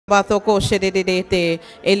Batoko shedidete,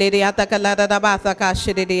 Elidiata Galada Bathaka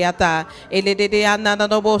shedidiata, Elidiana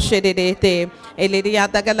Nobo shedidete,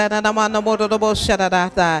 Elidiata Galana Manamodobo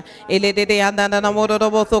Shadata, Elidiana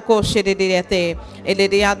Namodobo Thoko shedidete,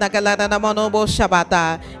 Elidiana Galana Manobo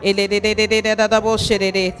Shabata, Elididabo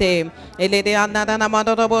shedidete, Elidiana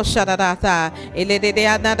Namodobo Shadata,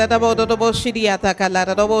 Elidiana Dabodobo Shidiata,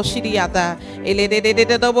 Galado Shidiata,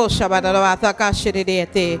 Elididabo Shabata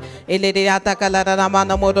shedidete, Elidiata Galana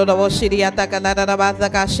Manamodo. Shiriata Galada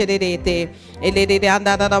Bazaka Shirite, Elidi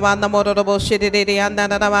Andana Modobo Shiridi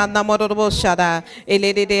Andana Modobo Shada,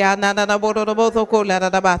 Elidi Andana Modobo Cola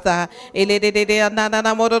Bata, Elidi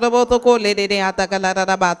Andana Modobo Lady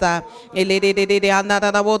Atagalada Bata, Elidi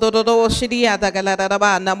Andana Modobo Shiriata Galada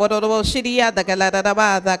Bana, Modobo Shiriata Galada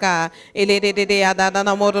Bazaka, Elidi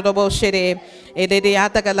Andana Modobo Shiri, Elidi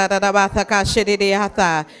Atagalada Bazaka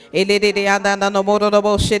Shiriata, Elidi Andana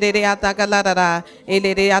Modobo Shiriata Galada,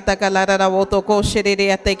 Elidi Atagalada Wotoko Shiri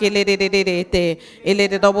Atakilidite,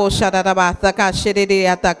 Elidobo Shadabata Shiri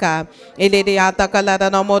Ataka, Elidi Atagalada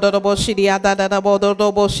Modobo Shiriata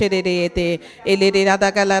Modobo Shirite, Elidi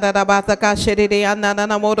Atagalada Bataka Shiri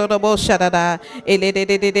Anana Modobo Shadada,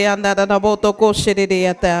 Elidi Anana Botoko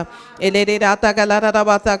Shiriata, Elidi Atagalada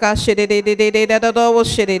Bataka Shiri Dobo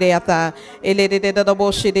Shiriata, Elidi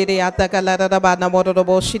Dobo Shiri Atagalada Bana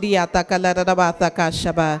Modobo Shiriata Galada Bataka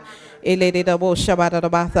Shaba.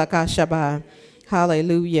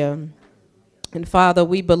 Hallelujah. And Father,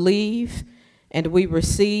 we believe and we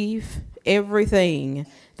receive everything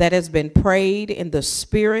that has been prayed in the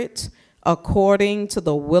Spirit according to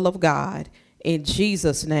the will of God. In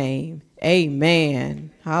Jesus' name,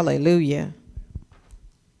 amen. Hallelujah.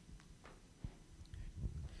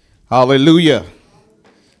 Hallelujah.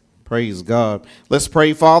 Praise God. Let's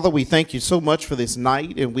pray. Father, we thank you so much for this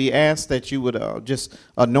night, and we ask that you would just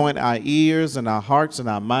anoint our ears and our hearts and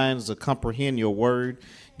our minds to comprehend your word.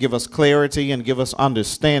 Give us clarity and give us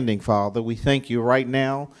understanding, Father. We thank you right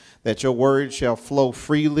now that your word shall flow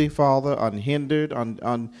freely, Father, unhindered,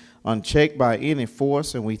 unchecked by any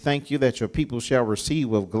force. And we thank you that your people shall receive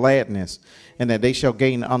with gladness and that they shall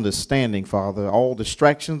gain understanding, Father. All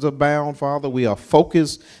distractions are bound, Father. We are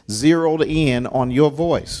focused, zeroed in on your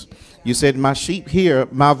voice. You said, my sheep hear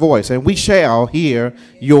my voice, and we shall hear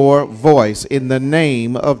your voice in the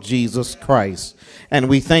name of Jesus Christ. And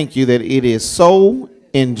we thank you that it is so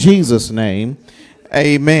in Jesus' name.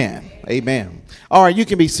 Amen. Amen. All right, you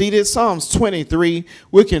can be seated. Psalms 23.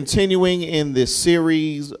 We're continuing in this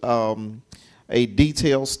series, a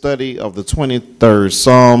detailed study of the 23rd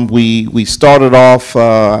Psalm. We started off,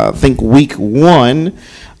 I think, week 1.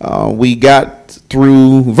 We got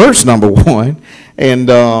through verse number 1. And,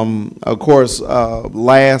 of course,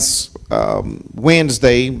 last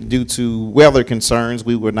Wednesday, due to weather concerns,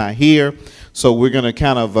 we were not here. So we're going to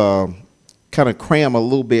kind of cram a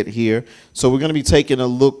little bit here. So we're going to be taking a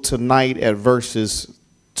look tonight at verses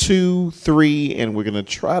 2, 3, and we're going to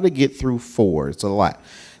try to get through 4. It's a lot.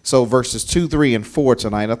 So verses 2, 3, and 4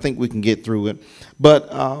 tonight. I think we can get through it.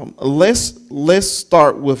 But let's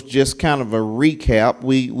start with just kind of a recap.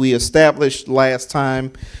 We established last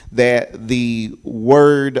time that the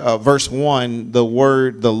word, verse 1, the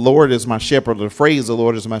word, the Lord is my shepherd, the phrase, the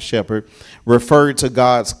Lord is my shepherd, referred to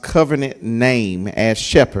God's covenant name as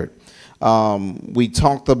shepherd. We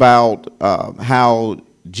talked about how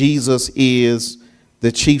Jesus is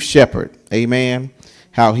the chief shepherd. Amen.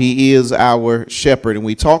 How he is our shepherd. And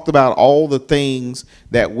we talked about all the things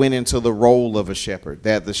that went into the role of a shepherd,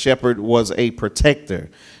 that the shepherd was a protector.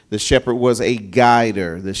 The shepherd was a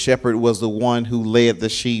guider. The shepherd was the one who led the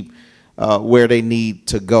sheep where they need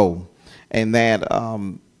to go. And that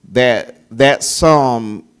that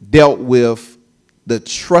psalm dealt with the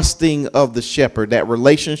trusting of the shepherd, that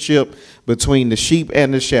relationship between the sheep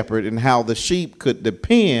and the shepherd, and how the sheep could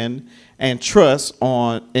depend and trust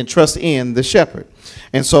in the shepherd.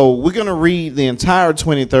 And so we're going to read the entire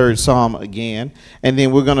 23rd Psalm again, and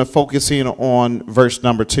then we're going to focus in on verse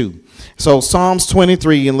number 2. So Psalms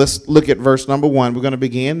 23, and let's look at verse number 1. We're going to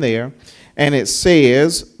begin there. And it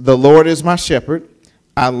says, the Lord is my shepherd,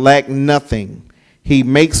 I lack nothing. He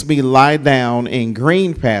makes me lie down in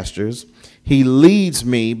green pastures. He leads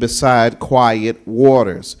me beside quiet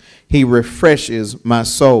waters. He refreshes my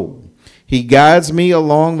soul. He guides me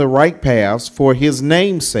along the right paths for his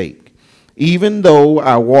name's sake. Even though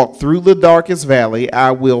I walk through the darkest valley,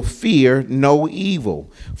 I will fear no evil,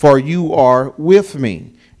 for you are with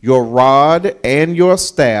me. Your rod and your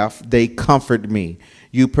staff, they comfort me.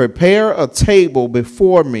 You prepare a table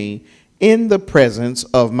before me in the presence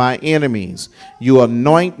of my enemies. You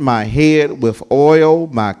anoint my head with oil,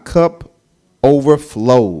 my cup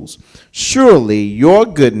overflows. Surely your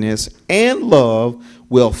goodness and love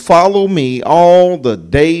will follow me all the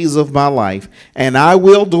days of my life, and I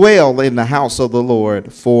will dwell in the house of the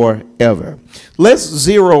Lord forever. Let's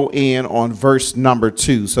zero in on verse number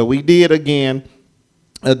 2. So we did again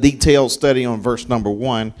a detailed study on verse number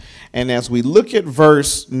 1. And as we look at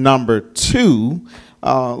verse number 2,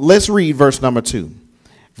 let's read verse number 2.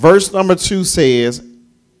 Verse number 2 says,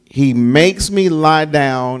 he makes me lie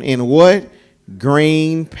down in what?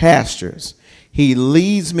 Green pastures. He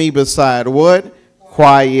leads me beside what?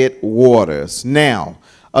 Quiet waters. Now,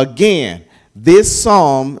 again, this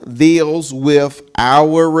psalm deals with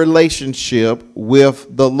our relationship with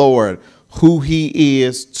the Lord, who he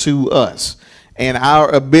is to us, and our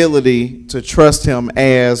ability to trust him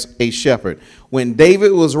as a shepherd. When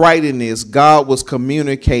David was writing this, God was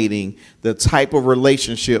communicating the type of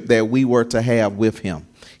relationship that we were to have with him.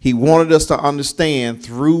 He wanted us to understand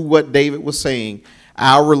through what David was saying,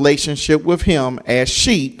 our relationship with him as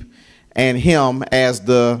sheep and him as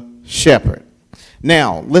the shepherd.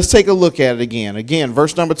 Now, let's take a look at it again. Again,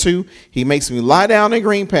 verse number 2, he makes me lie down in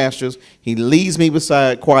green pastures. He leads me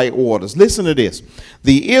beside quiet waters. Listen to this.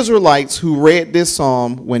 The Israelites who read this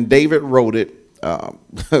psalm when David wrote it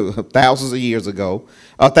thousands of years ago,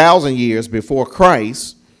 1,000 years before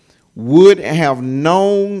Christ, would have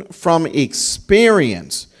known from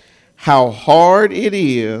experience how hard it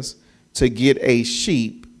is to get a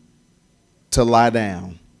sheep to lie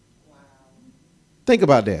down. Wow. Think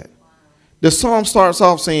about that. Wow. The psalm starts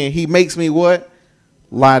off saying, he makes me what?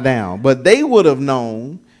 Lie down. But they would have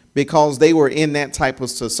known, because they were in that type of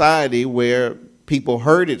society where people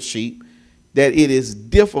herded sheep, that it is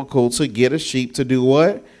difficult to get a sheep to do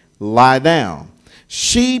what? Lie down.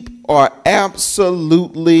 Sheep are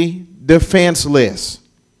absolutely defenseless.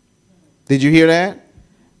 Did you hear that?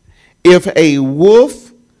 If a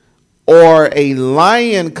wolf or a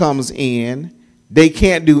lion comes in, they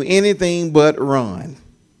can't do anything but run.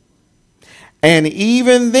 And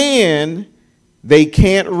even then, they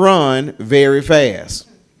can't run very fast.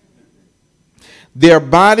 Their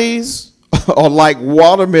bodies are like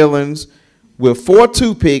watermelons with 4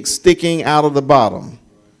 toothpicks sticking out of the bottom.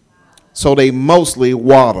 So they mostly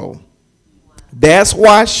waddle. That's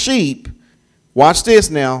why sheep, watch this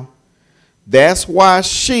now, that's why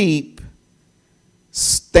sheep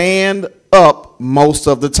stand up most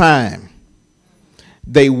of the time.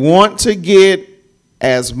 They want to get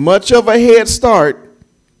as much of a head start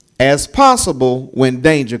as possible when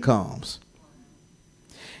danger comes.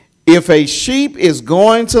 If a sheep is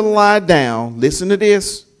going to lie down, listen to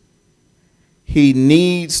this, he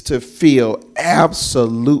needs to feel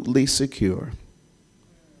absolutely secure.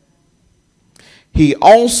 He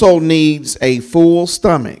also needs a full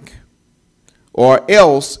stomach, or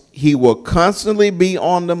else he will constantly be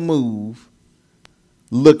on the move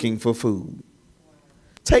looking for food.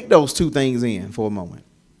 Take those two things in for a moment.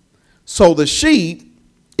 So the sheep,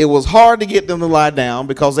 it was hard to get them to lie down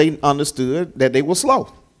because they understood that they were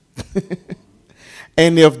slow.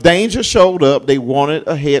 And if danger showed up, they wanted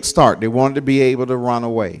a head start. They wanted to be able to run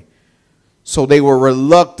away. So they were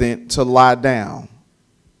reluctant to lie down.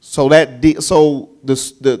 So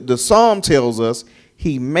the psalm tells us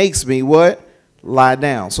he makes me what? Lie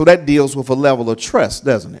down. So that deals with a level of trust,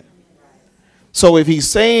 doesn't it? So if he's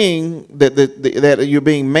saying that you're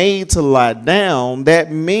being made to lie down, that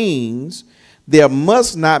means there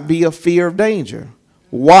must not be a fear of danger.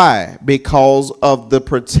 Why? Because of the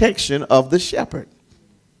protection of the shepherd.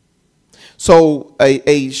 So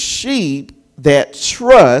a sheep that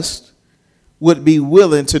trusts would be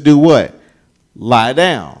willing to do what? Lie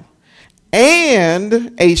down.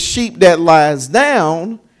 And a sheep that lies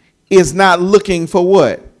down is not looking for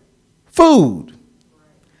what? Food.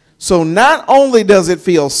 So not only does it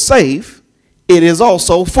feel safe, it is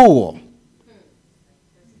also full.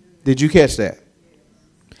 Did you catch that?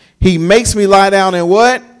 He makes me lie down in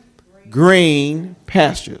what? Green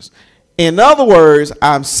pastures. In other words,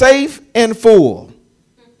 I'm safe and full.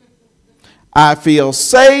 I feel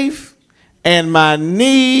safe and my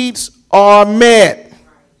needs are met.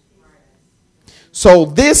 So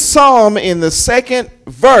this psalm in the second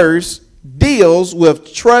verse deals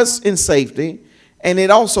with trust and safety, and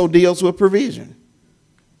it also deals with provision.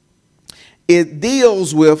 It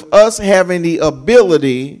deals with us having the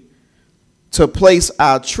ability to place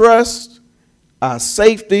our trust, our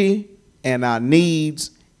safety, and our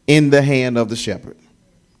needs in the hand of the shepherd.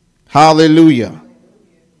 Hallelujah.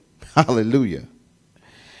 Hallelujah.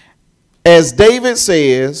 As David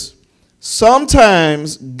says,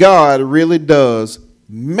 sometimes God really does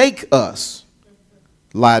make us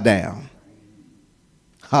lie down.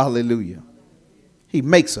 Hallelujah. He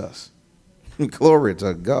makes us. Glory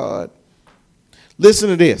to God. Listen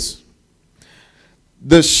to this.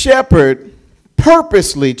 The shepherd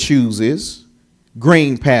purposely chooses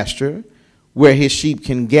green pasture where his sheep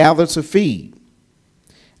can gather to feed,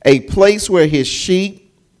 a place where his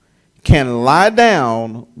sheep can lie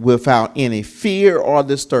down without any fear or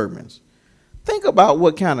disturbance. Think about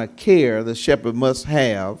what kind of care the shepherd must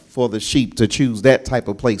have for the sheep to choose that type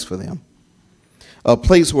of place for them. A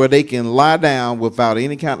place where they can lie down without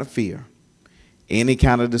any kind of fear, any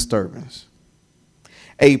kind of disturbance.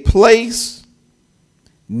 A place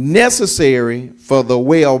necessary for the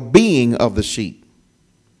well-being of the sheep.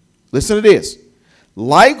 Listen to this.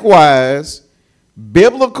 Likewise,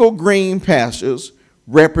 biblical green pastures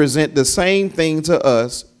represent the same thing to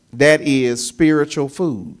us, that is spiritual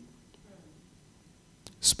food.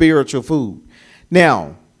 Spiritual food.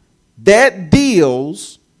 Now, that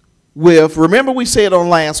deals with, remember we said on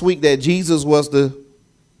last week that Jesus was the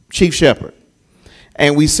chief shepherd.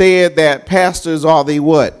 And we said that pastors are the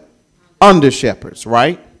what? Under shepherds,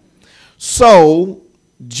 right? So,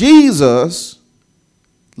 Jesus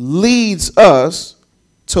leads us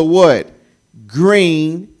to what?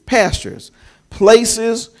 Green pastures.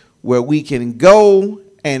 Places where we can go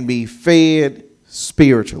and be fed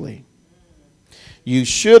spiritually. You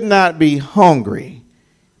should not be hungry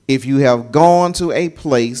if you have gone to a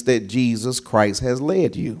place that Jesus Christ has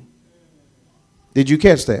led you. Did you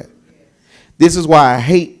catch that? This is why I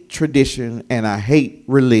hate tradition and I hate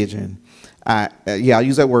religion. I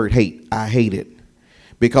use that word hate. I hate it.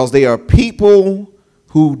 Because they are people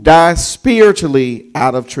who die spiritually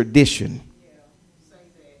out of tradition.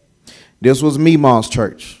 This was Mima's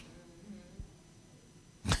church.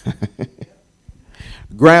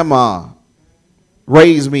 Grandma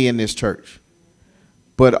raised me in this church.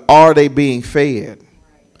 But are they being fed?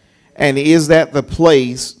 And is that the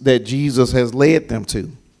place that Jesus has led them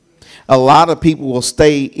to? A lot of people will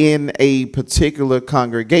stay in a particular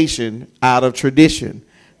congregation out of tradition,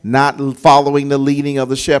 not following the leading of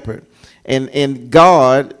the shepherd. And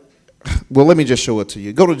God, well, let me just show it to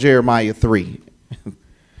you. Go to Jeremiah 3.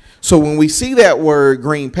 So when we see that word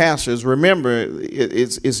green pastures, remember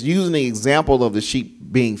it's using the example of the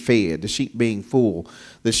sheep being fed, the sheep being full,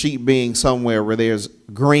 the sheep being somewhere where there's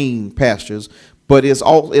green pastures, but it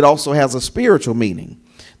also has a spiritual meaning.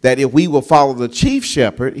 That if we will follow the chief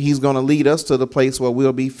shepherd, he's going to lead us to the place where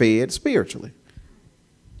we'll be fed spiritually.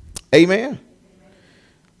 Amen.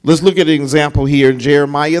 Let's look at an example here in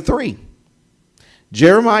Jeremiah 3.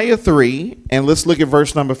 Jeremiah 3, and let's look at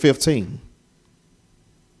verse number 15.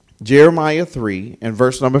 Jeremiah 3 and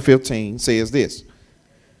verse number 15 says this.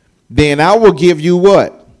 Then I will give you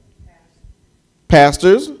what?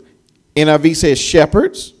 Pastors. NIV says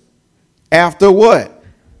shepherds. After what?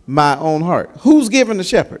 My own heart. Who's giving the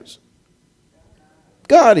shepherds?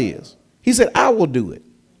 God is. He said, I will do it.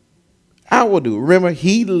 I will do it. Remember,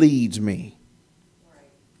 he leads me.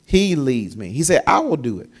 He leads me. He said, I will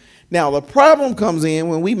do it. Now, the problem comes in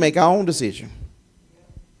when we make our own decision.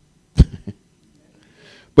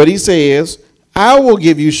 But he says, I will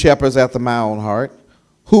give you shepherds after my own heart,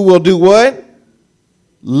 who will do what?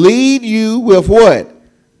 Lead you with what?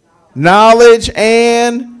 Knowledge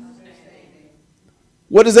and...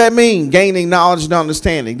 What does that mean? Gaining knowledge and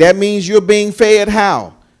understanding. That means you're being fed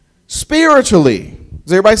how? Spiritually.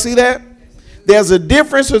 Does everybody see that? There's a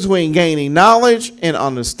difference between gaining knowledge and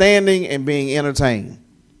understanding and being entertained.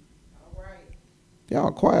 All right.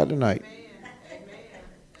 Y'all quiet tonight. Amen.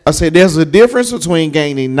 I said there's a difference between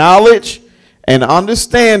gaining knowledge and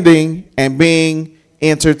understanding and being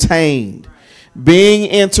entertained. Being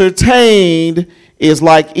entertained is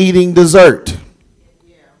like eating dessert.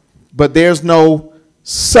 But there's no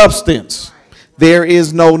substance. There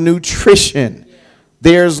is no nutrition.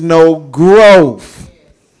 There's no growth.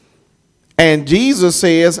 And Jesus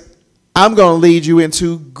says, I'm going to lead you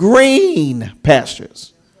into green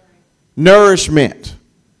pastures. Nourishment,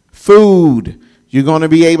 food. You're going to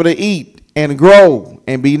be able to eat and grow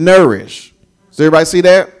and be nourished. Does everybody see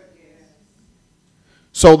that?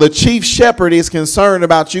 So the chief shepherd is concerned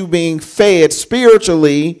about you being fed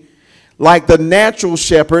spiritually, like the natural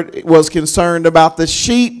shepherd was concerned about the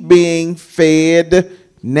sheep being fed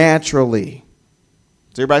naturally.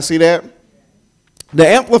 Does everybody see that? The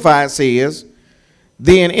Amplified says,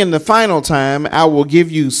 then in the final time, I will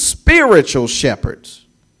give you spiritual shepherds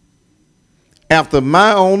after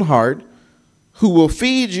my own heart, who will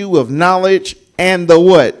feed you with knowledge and the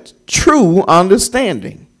what? True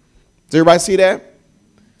understanding. Does everybody see that?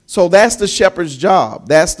 So that's the shepherd's job.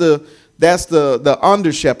 That's the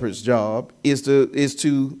under shepherd's job is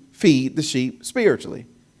to feed the sheep spiritually.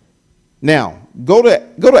 Now, go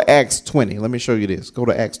to Acts 20. Let me show you this. Go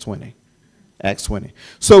to Acts 20. Acts 20.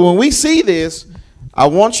 So when we see this, I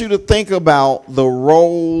want you to think about the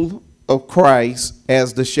role of Christ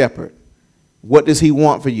as the shepherd. What does he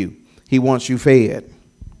want for you? He wants you fed.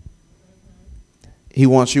 He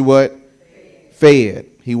wants you what? Fed.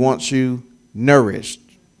 He wants you nourished.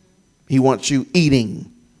 He wants you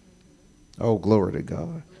eating. Oh, glory to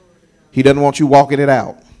God. He doesn't want you walking it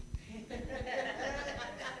out.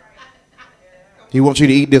 He wants you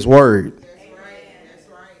to eat this word.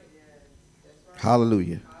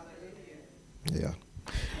 Hallelujah. Yeah.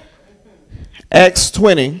 Acts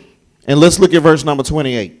 20, and let's look at verse number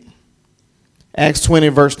 28. Acts 20,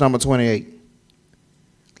 verse number 28.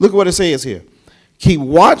 Look at what it says here. Keep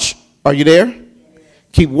watch. Are you there?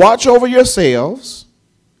 Keep watch over yourselves.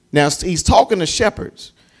 Now, he's talking to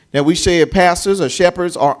shepherds. Now, we said pastors or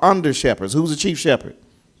shepherds are under shepherds. Who's the chief shepherd?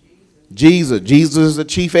 Jesus. Jesus is the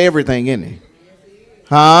chief everything, isn't he?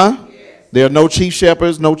 Huh? There are no chief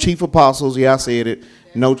shepherds, no chief apostles. Yeah, I said it.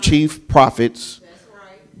 No chief prophets.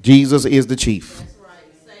 Jesus is the chief.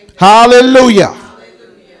 Hallelujah.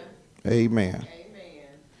 Amen.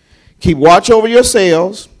 Keep watch over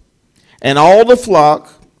yourselves and all the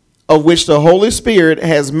flock of which the Holy Spirit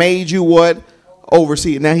has made you what?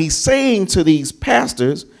 Overseer. Now he's saying to these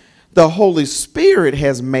pastors, the Holy Spirit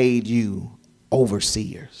has made you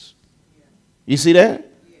overseers. You see that?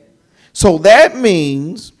 So that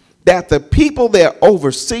means that the people they're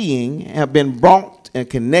overseeing have been brought and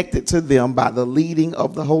connected to them by the leading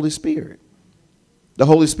of the Holy Spirit. The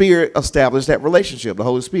Holy Spirit established that relationship. The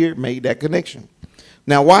Holy Spirit made that connection.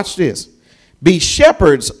 Now watch this. Be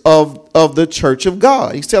shepherds of the church of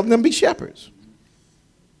God. He's telling them be shepherds,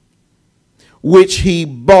 which he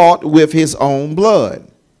bought with his own blood.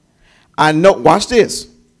 I know, watch this.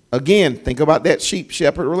 Again, think about that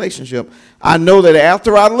sheep-shepherd relationship. I know that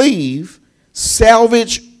after I leave,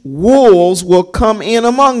 savage wolves will come in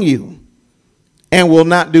among you and will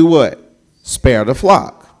not do what? Spare the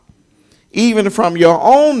flock. Even from your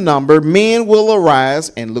own number, men will arise,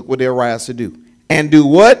 and look what they arise to do. And do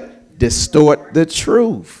what? Distort the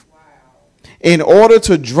truth. In order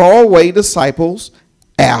to draw away disciples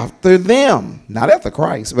after them. Not after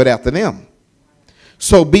Christ, but after them.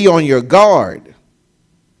 So be on your guard.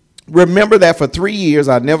 Remember that for 3 years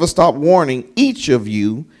I never stopped warning each of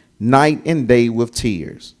you night and day with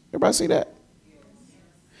tears. Everybody see that?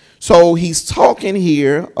 So he's talking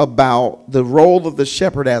here about the role of the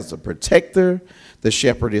shepherd as a protector. The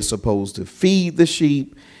shepherd is supposed to feed the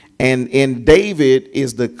sheep. And David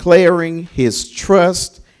is declaring his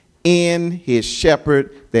trust in his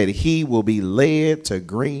shepherd that he will be led to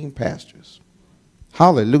green pastures.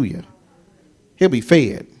 Hallelujah. He'll be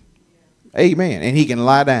fed. Amen. And he can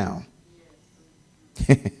lie down.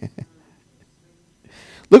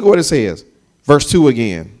 Look at what it says. Verse 2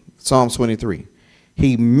 again. Psalm 23.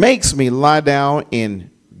 He makes me lie down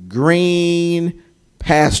in green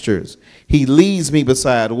pastures. He leads me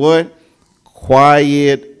beside what?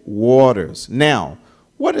 Quiet waters. Now,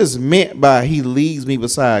 what is meant by he leads me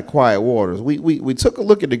beside quiet waters? We took a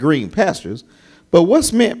look at the green pastures, but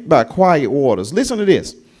what's meant by quiet waters? Listen to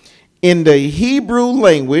this. In the Hebrew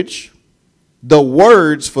language, the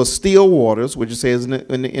words for still waters, which it says in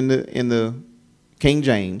the King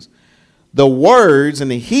James, the words in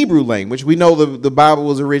the Hebrew language, we know the Bible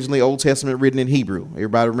was originally Old Testament written in Hebrew.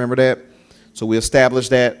 Everybody remember that? So we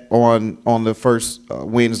established that on the first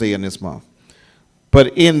Wednesday in this month.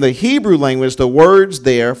 But in the Hebrew language, the words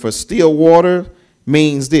there for still water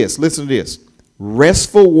means this. Listen to this.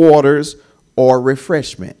 Restful waters or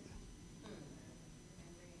refreshment.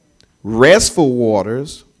 Restful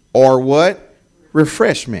waters or what?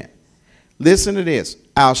 Refreshment. Listen to this.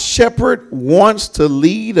 Our shepherd wants to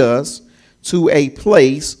lead us to a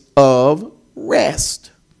place of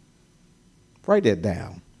rest. Write that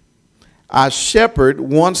down. Our shepherd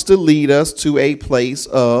wants to lead us to a place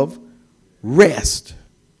of rest.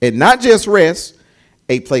 And not just rest,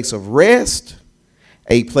 a place of rest,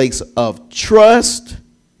 a place of trust,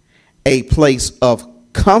 a place of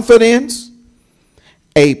confidence,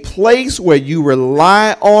 a place where you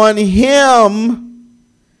rely on him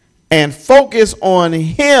and focus on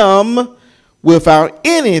him without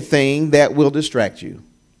anything that will distract you.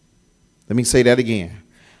 Let me say that again.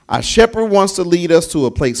 Our shepherd wants to lead us to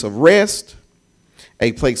a place of rest,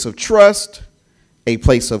 a place of trust, a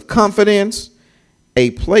place of confidence,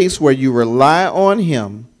 a place where you rely on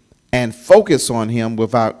him and focus on him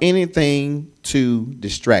without anything to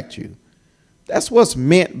distract you. That's what's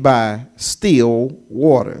meant by still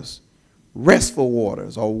waters, restful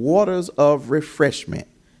waters, or waters of refreshment.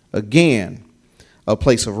 Again, a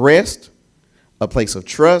place of rest, a place of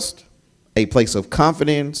trust, a place of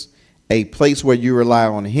confidence, a place where you rely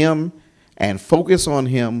on him and focus on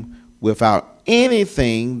him without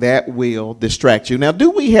anything that will distract you. Now, do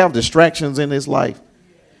we have distractions in this life?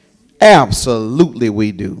 Absolutely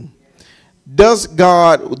we do. Does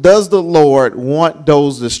the Lord want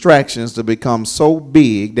those distractions to become so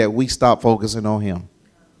big that we stop focusing on him?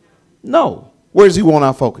 No. Where does he want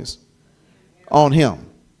our focus? On him.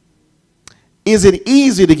 Is it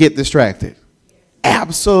easy to get distracted?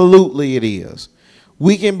 Absolutely it is.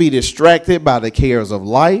 We can be distracted by the cares of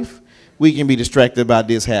life. We can be distracted by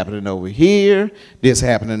this happening over here, this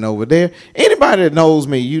happening over there. Anybody that knows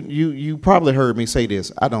me, you probably heard me say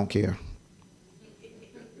this: I don't care.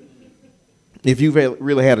 If you've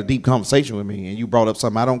really had a deep conversation with me and you brought up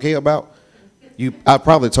something I don't care about, I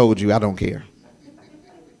probably told you I don't care.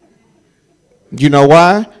 You know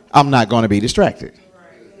why? I'm not going to be distracted.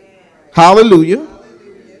 Hallelujah.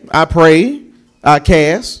 I pray, I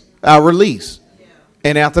cast, I release.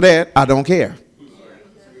 And after that, I don't care.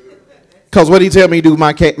 Because what did he tell me to do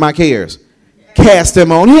with my cares? Cast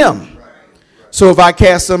them on him. So if I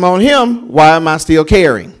cast them on him, why am I still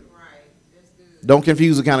caring? Don't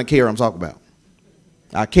confuse the kind of care I'm talking about.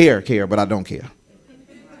 I care, but I don't care.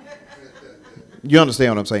 You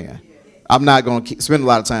understand what I'm saying? I'm not going to spend a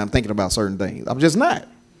lot of time thinking about certain things. I'm just not.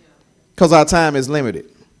 Because our time is limited.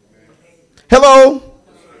 Hello?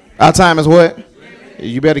 Our time is what?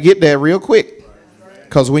 You better get that real quick.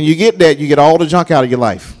 Because when you get that, you get all the junk out of your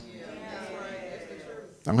life.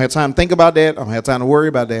 I don't have time to think about that. I don't have time to worry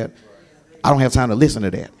about that. I don't have time to listen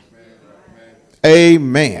to that.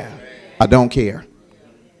 Amen. I don't care.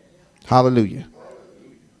 Hallelujah.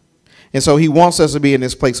 And so he wants us to be in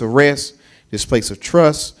this place of rest, this place of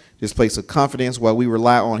trust, this place of confidence while we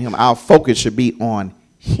rely on him. Our focus should be on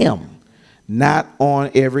him, not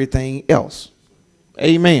on everything else.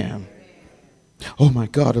 Amen. Oh my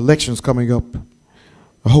God, election's coming up.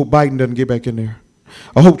 I hope Biden doesn't get back in there.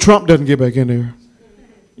 I hope Trump doesn't get back in there.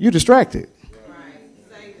 You're distracted.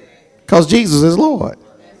 Because Jesus is Lord.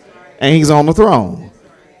 And he's on the throne.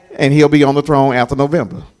 And he'll be on the throne after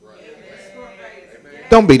November.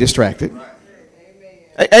 Don't be distracted.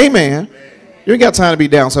 Amen. You ain't got time to be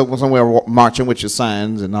down somewhere marching with your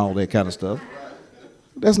signs and all that kind of stuff.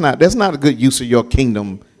 That's not a good use of your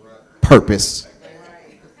kingdom purpose.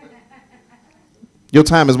 Your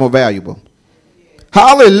time is more valuable.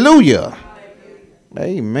 Hallelujah.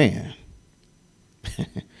 Amen.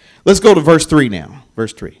 Let's go to verse 3 now.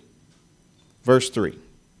 Verse 3. Verse 3.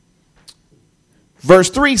 Verse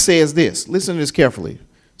 3 says this. Listen to this carefully.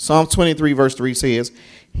 Psalm 23 verse 3 says,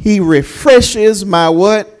 he refreshes my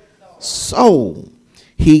what? Soul.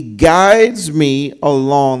 He guides me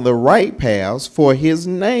along the right paths for his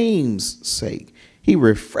name's sake. He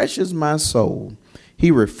refreshes my soul. He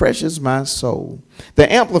refreshes my soul.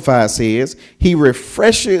 The Amplified says, he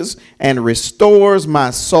refreshes and restores my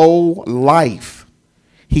soul life.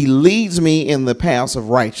 He leads me in the paths of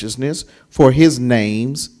righteousness for his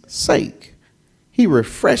name's sake. He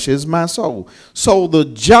refreshes my soul. So the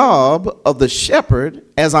job of the shepherd,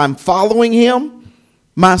 as I'm following him,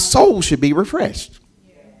 my soul should be refreshed.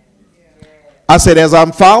 I said, as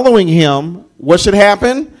I'm following him, what should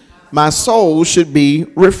happen? My soul should be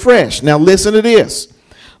refreshed. Now listen to this.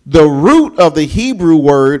 The root of the Hebrew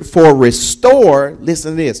word for restore,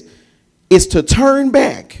 listen to this, is to turn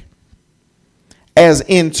back, as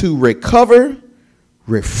in to recover,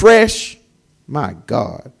 refresh, my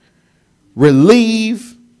God,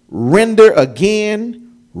 relieve, render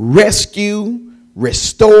again, rescue,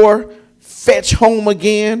 restore, fetch home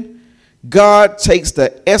again. God takes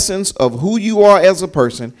the essence of who you are as a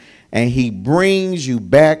person and he brings you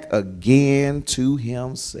back again to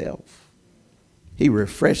himself. He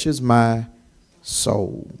refreshes my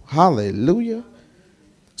soul. Hallelujah.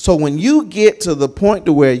 So when you get to the point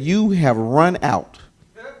to where you have run out,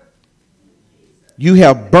 you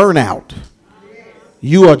have burnout,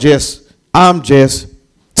 you are I'm just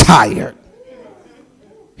tired.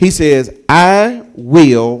 He says, I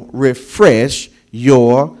will refresh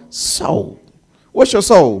your soul. What's your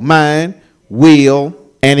soul? Mind, will,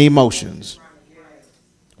 and emotions.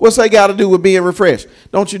 What's that got to do with being refreshed?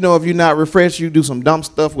 Don't you know if you're not refreshed, you do some dumb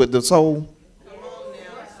stuff with the soul?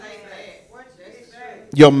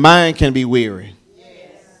 Your mind can be weary.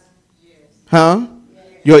 Huh?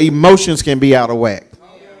 Your emotions can be out of whack.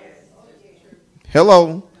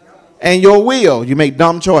 Hello. And your will, you make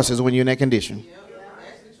dumb choices when you're in that condition.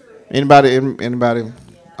 Anybody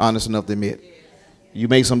honest enough to admit? You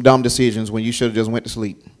made some dumb decisions when you should have just went to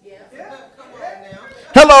sleep.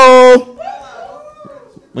 Hello.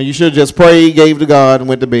 When you should have just prayed, gave to God, and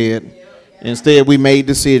went to bed. Instead, we made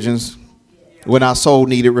decisions when our soul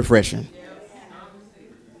needed refreshing.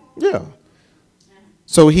 Yeah.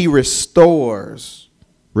 So he restores,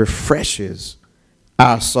 refreshes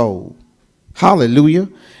our soul. Hallelujah.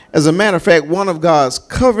 As a matter of fact, one of God's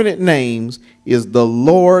covenant names is the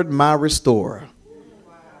Lord my restorer.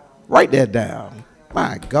 Write that down.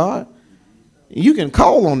 My God. You can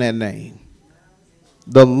call on that name.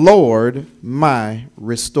 The Lord my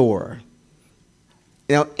restorer.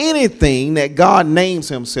 Now, anything that God names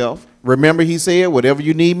himself, remember he said, whatever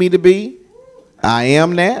you need me to be, I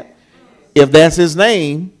am that. If that's his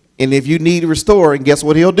name, and if you need restoring, guess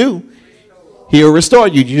what he'll do? He'll restore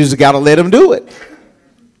you. You just got to let him do it.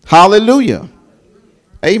 Hallelujah.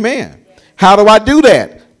 Amen. How do I do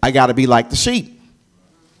that? I got to be like the sheep.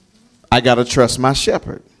 I got to trust my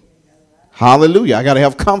shepherd. Hallelujah. I got to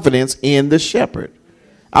have confidence in the shepherd.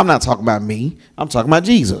 I'm not talking about me. I'm talking about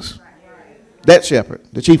Jesus. That shepherd,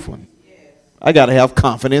 the chief one. I got to have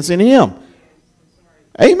confidence in him.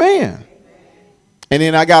 Amen. And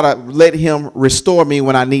then I got to let him restore me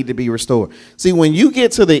when I need to be restored. See, when you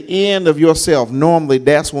get to the end of yourself, normally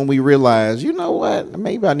that's when we realize, you know what?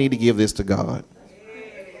 Maybe I need to give this to God.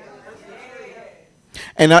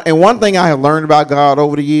 And one thing I have learned about God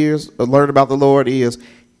over the years, learned about the Lord is,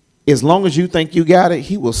 as long as you think you got it,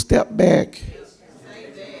 he will step back.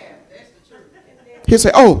 He'll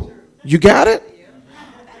say, oh, you got it?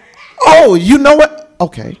 Oh, you know what?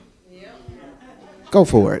 Okay. Go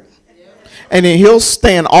for it. And then he'll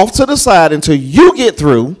stand off to the side until you get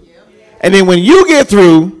through. And then when you get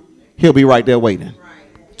through, he'll be right there waiting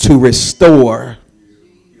to restore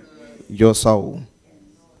your soul.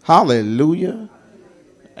 Hallelujah.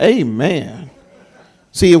 Amen.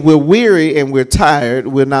 See, if we're weary and we're tired,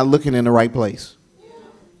 we're not looking in the right place.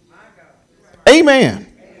 Amen.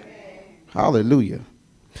 Hallelujah.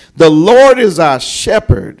 The Lord is our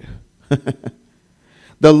shepherd.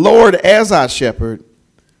 The Lord as our shepherd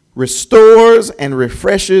restores and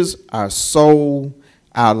refreshes our soul,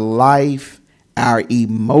 our life, our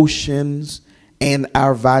emotions, and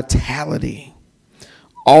our vitality.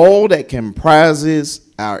 All that comprises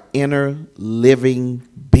our inner living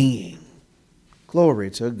being. Glory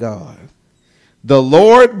to God. The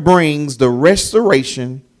Lord brings the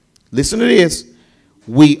restoration, listen to this,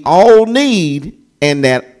 we all need, and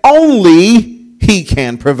that only he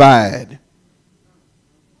can provide.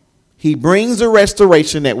 He brings the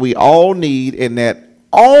restoration that we all need and that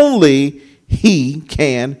only he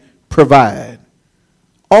can provide.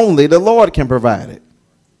 Only the Lord can provide it.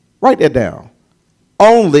 Write that down.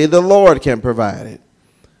 Only the Lord can provide it.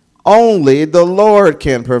 Only the Lord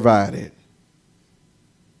can provide it.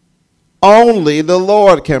 Only the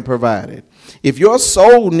Lord can provide it. If your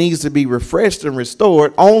soul needs to be refreshed and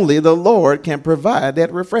restored, only the Lord can provide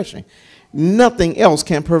that refreshing. Nothing else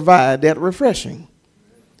can provide that refreshing.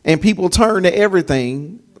 And people turn to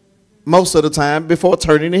everything most of the time before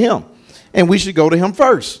turning to him. And we should go to him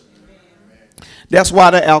first. That's why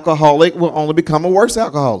the alcoholic will only become a worse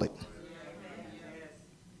alcoholic.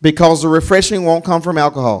 Because the refreshing won't come from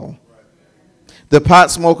alcohol. The pot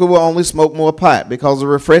smoker will only smoke more pot because the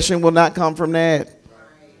refreshing will not come from that.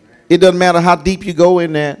 It doesn't matter how deep you go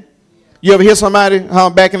in that. You ever hear somebody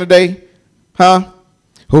back in the day?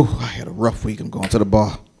 Oh, I had a rough week. I'm going to the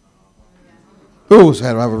bar. Oh, I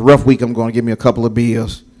have a rough week. I'm going to give me a couple of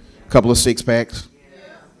beers, a couple of six packs.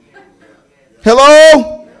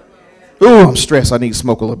 Hello? Oh, I'm stressed. I need to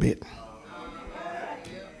smoke a little bit.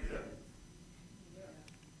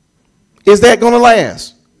 Is that going to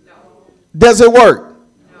last? Does it work?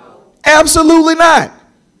 Absolutely not.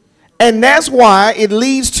 And that's why it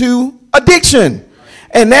leads to addiction.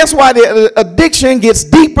 And that's why the addiction gets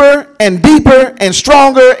deeper and deeper and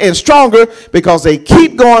stronger because they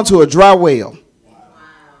keep going to a dry well.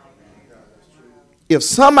 If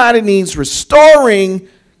somebody needs restoring,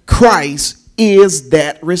 Christ is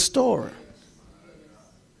that restorer.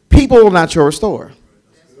 People are not your restorer.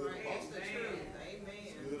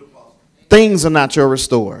 Things are not your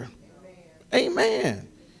restorer. Amen.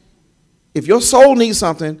 If your soul needs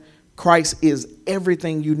something, Christ is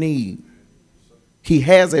everything you need. He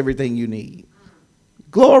has everything you need.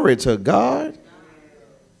 Glory to God.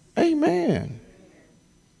 Amen.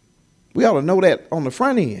 We ought to know that on the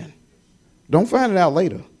front end. Don't find it out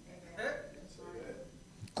later.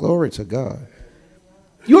 Glory to God.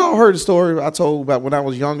 You all heard the story I told about when I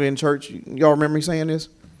was younger in church. Y'all remember me saying this?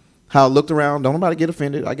 How I looked around. Don't nobody get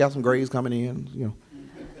offended. I got some grades coming in,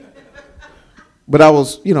 But I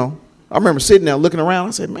was, I remember sitting there looking around.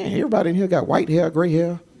 I said, man, everybody in here got white hair, gray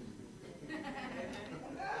hair.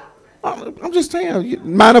 I'm just telling you,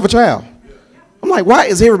 mind of a child. I'm like, why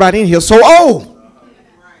is everybody in here so old?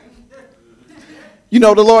 The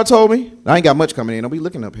Lord told me, I ain't got much coming in. Don't be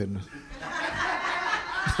looking up here.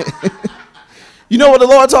 You know what the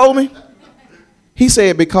Lord told me? He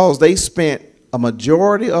said because they spent a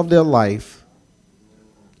majority of their life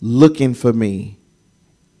looking for me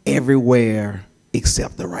everywhere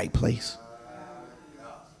except the right place.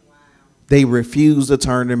 They refused to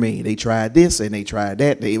turn to me. They tried this and they tried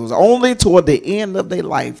that. It was only toward the end of their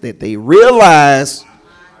life that they realized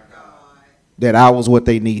that I was what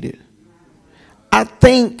they needed. I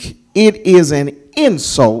think it is an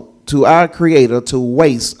insult to our Creator to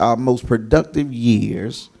waste our most productive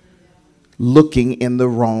years looking in the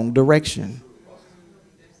wrong direction.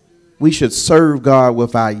 We should serve God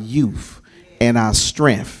with our youth and our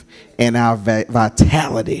strength and our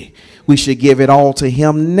vitality. We should give it all to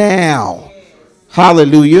him now.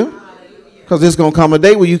 Hallelujah. Because there's going to come a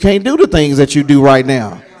day where you can't do the things that you do right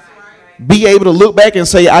now. Be able to look back and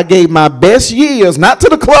say, I gave my best years, not to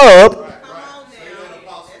the club,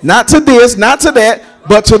 not to this, not to that,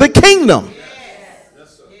 but to the kingdom.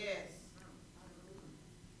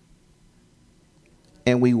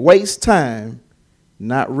 And we waste time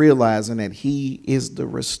not realizing that he is the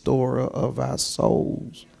restorer of our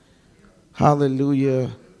souls. Hallelujah.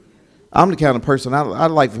 I'm the kind of person I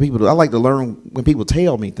like for people to, I like to learn when people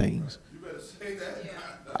tell me things.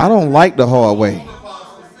 I don't like the hard way.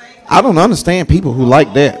 I don't understand people who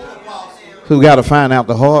like that, who got to find out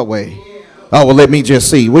the hard way. Oh, well, let me just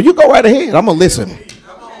see. Well, you go right ahead. I'm going to listen.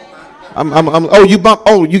 Oh, you bump.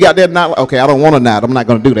 Oh, you got that knot. Okay, I don't want a knot. I'm not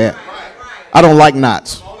going to do that. I don't like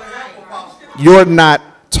knots. Your knot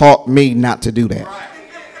taught me not to do that.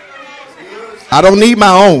 I don't need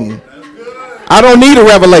my own. I don't need a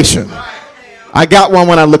revelation. I got one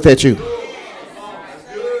when I looked at you.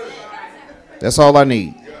 That's all I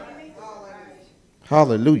need.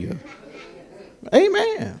 Hallelujah.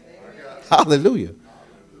 Amen. Hallelujah.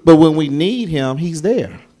 But when we need him, he's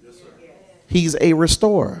there. He's a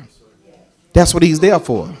restorer. That's what he's there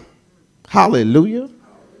for. Hallelujah.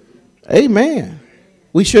 Amen.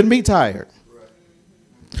 We shouldn't be tired.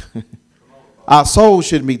 Our soul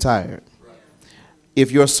shouldn't be tired.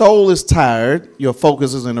 If your soul is tired, your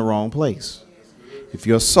focus is in the wrong place. If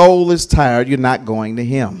your soul is tired, you're not going to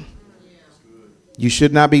him. You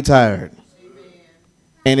should not be tired.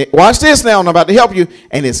 And watch this now, I'm about to help you.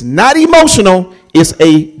 And it's not emotional, it's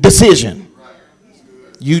a decision.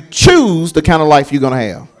 You choose the kind of life you're going to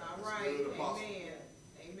have.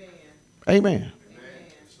 Amen.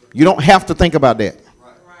 You don't have to think about that.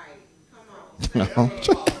 No.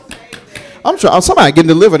 I'm trying. Somebody getting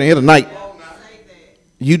delivered in here tonight.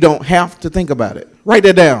 You don't have to think about it. Write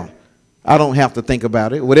that down. I don't have to think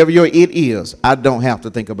about it. Whatever your it is, I don't have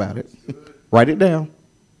to think about it. Write it down.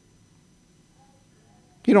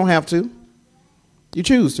 You don't have to. You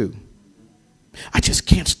choose to. I just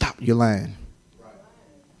can't stop your lying.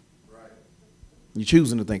 You're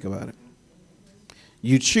choosing to think about it.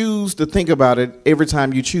 You choose to think about it every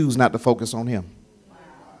time you choose not to focus on him.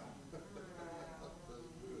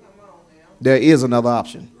 There is another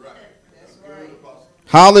option.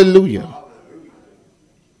 Hallelujah.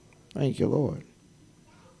 Thank you, Lord.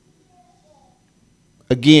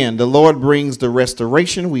 Again, the Lord brings the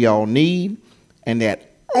restoration we all need, and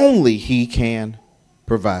that only he can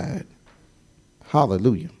provide.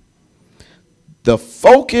 Hallelujah. The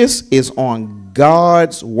focus is on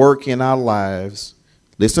God's work in our lives.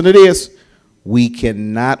 Listen to this. We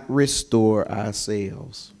cannot restore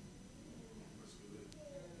ourselves.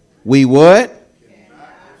 We what?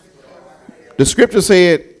 The scripture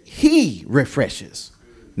said he refreshes,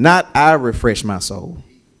 not I refresh my soul.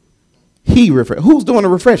 He refresh. Who's doing the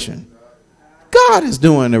refreshing? God is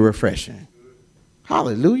doing the refreshing.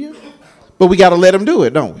 Hallelujah. But we got to let him do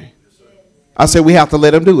it, don't we? I said we have to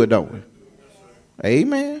let him do it, don't we?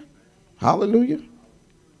 Amen. Hallelujah.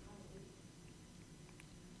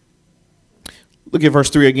 Look at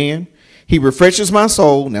verse 3 again. He refreshes my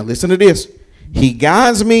soul. Now listen to this. He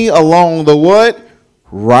guides me along the what?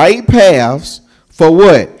 Right paths for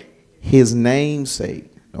what? His name's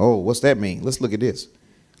sake. Oh, what's that mean? Let's look at this.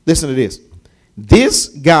 Listen to this. This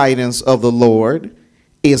guidance of the Lord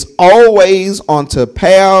is always onto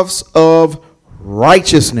paths of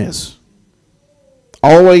righteousness.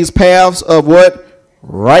 Always paths of what?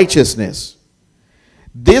 Righteousness.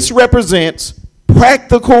 This represents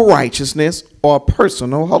practical righteousness or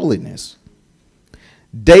personal holiness.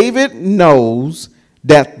 David knows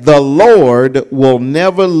that the Lord will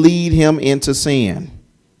never lead him into sin.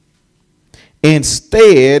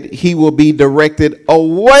 Instead, he will be directed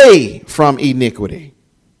away from iniquity.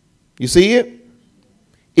 You see it?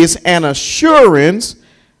 It's an assurance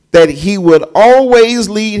that he would always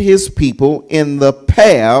lead his people in the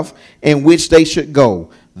path in which they should go.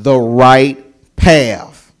 The right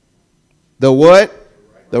path. The what?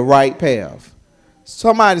 The right path.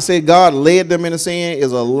 Somebody said God led them into sin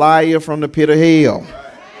is a liar from the pit of hell.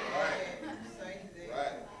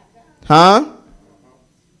 Huh?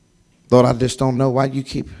 Lord, I just don't know why you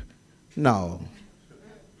keep. No,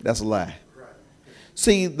 that's a lie.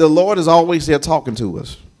 See, the Lord is always there talking to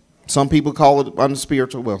us. Some people call it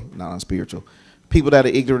unspiritual. Well, not unspiritual. People that are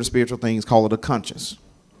ignorant of spiritual things call it a conscience.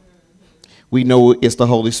 We know it's the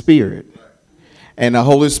Holy Spirit. And the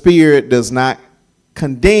Holy Spirit does not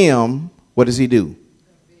condemn. What does he do?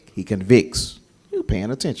 He convicts. You're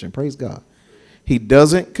paying attention. Praise God. He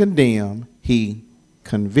doesn't condemn. He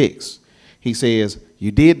convicts. He says,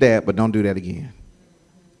 you did that, but don't do that again.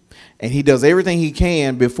 And he does everything he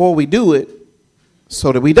can before we do it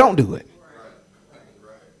so that we don't do it.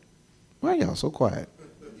 Why y'all so quiet?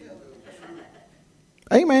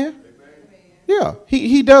 Amen. Yeah,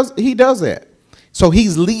 he does that. So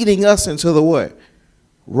he's leading us into the what?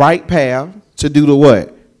 Right path to do the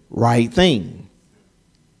what? Right thing.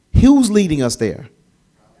 Who's leading us there?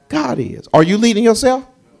 God is. Are you leading yourself?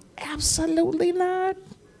 Absolutely not.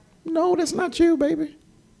 No, that's not you, baby.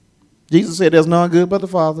 Jesus said there's none good but the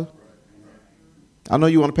Father. I know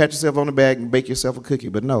you want to pat yourself on the back and bake yourself a cookie,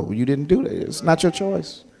 but no, you didn't do that. It's not your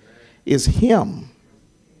choice. It's him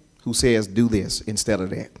who says do this instead of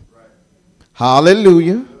that.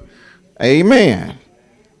 Hallelujah. Amen.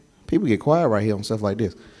 People get quiet right here on stuff like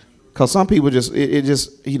this. Because some people just,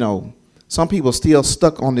 you know, some people are still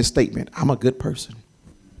stuck on this statement. I'm a good person.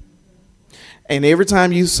 And every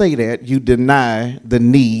time you say that, you deny the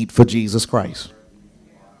need for Jesus Christ.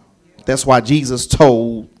 That's why Jesus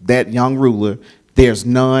told that young ruler, there's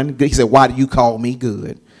none good. He said, why do you call me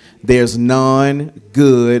good? There's none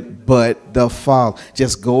good but the Father.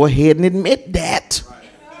 Just go ahead and admit that.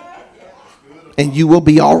 And you will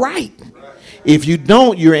be all right. If you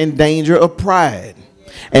don't, you're in danger of pride.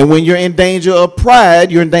 And when you're in danger of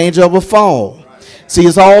pride, you're in danger of a fall. See,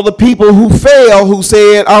 it's all the people who fail who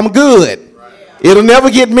said, I'm good. It'll never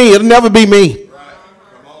get me. It'll never be me.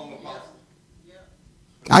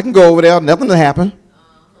 I can go over there. Nothing will happen.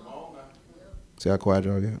 See how quiet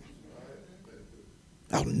y'all get?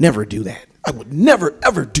 I'll never do that. I would never,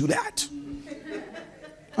 ever do that.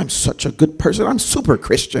 I'm such a good person. I'm super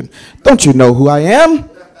Christian. Don't you know who I am?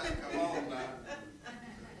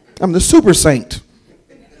 I'm the super saint.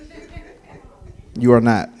 You are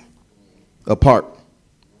not, apart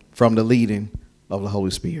from the leading of the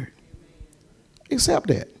Holy Spirit. Accept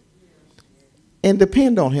that. And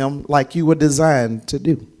depend on him like you were designed to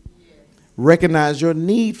do. Recognize your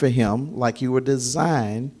need for him like you were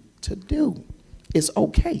designed to do. It's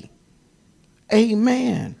okay.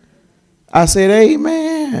 Amen. I said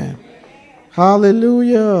amen.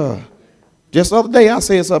 Hallelujah. Just the other day I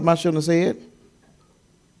said something I shouldn't have said.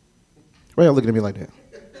 Why y'all looking at me like that?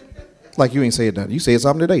 Like you ain't said nothing. You said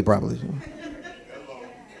something today probably.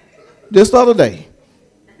 Just the other day.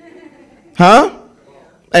 Huh?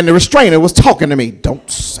 And the restrainer was talking to me. Don't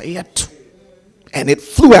say it. And it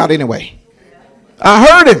flew out anyway. I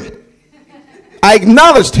heard him. I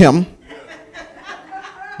acknowledged him.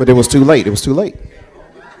 But it was too late. It was too late.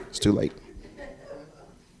 It's too late.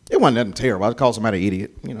 It wasn't nothing terrible. I called somebody an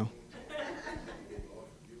idiot, you know.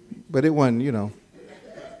 But it wasn't, you know.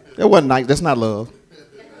 That wasn't nice. That's not love.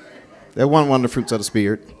 That wasn't one of the fruits of the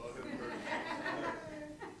Spirit.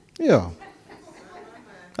 Yeah.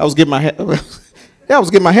 I was getting my hair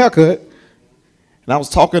cut. And I was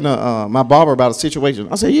talking to my barber about a situation.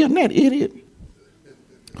 I said, yeah, isn't that idiot?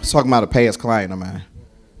 I was talking about a past client of mine.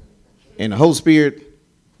 And the Holy Spirit,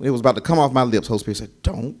 it was about to come off my lips. The Holy Spirit said,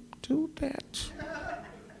 don't do that.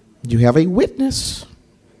 You have a witness.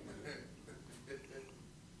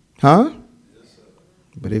 Huh?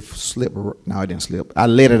 But it slipped. No, it didn't slip. I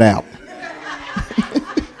let it out.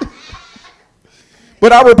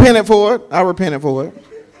 But I repented for it. I repented for it.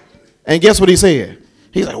 And guess what he said?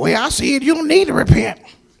 He's like, well, I see it. You don't need to repent.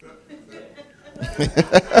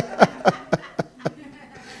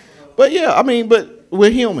 But yeah, I mean, but we're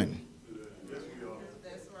human.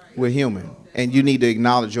 We're human. And you need to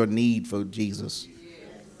acknowledge your need for Jesus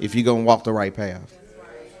if you're going to walk the right path.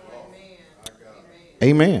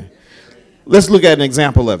 Amen. Let's look at an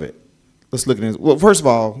example of it. Let's look at it. Well, first of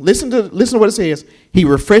all, listen to what it says. He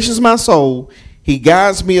refreshes my soul. He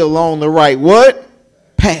guides me along the right what?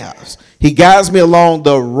 Paths. He guides me along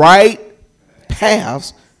the right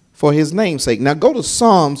paths for his name's sake. Now go to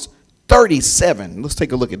Psalms 37. Let's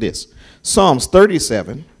take a look at this. Psalms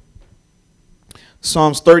 37.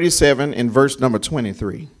 Psalms 37 and verse number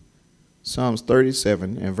 23. Psalms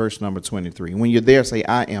 37 and verse number 23. When you're there, say,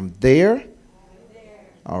 I am there.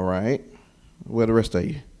 All right. Where the rest of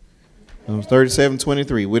you? Psalms 37,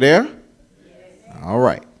 23. We're there? All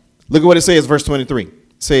right. Look at what it says, verse 23. It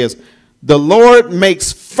says, the Lord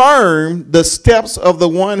makes firm the steps of the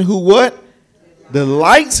one who what?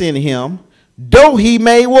 Delights in him, though he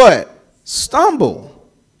may what? Stumble.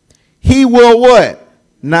 He will what?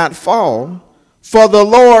 Not fall. For the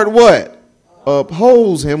Lord what?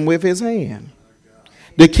 Upholds him with his hand.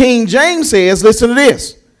 The King James says, listen to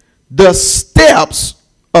this. The steps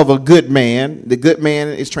of a good man, the good man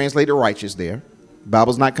is translated righteous there. The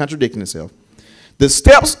Bible's not contradicting itself. The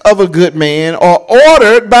steps of a good man are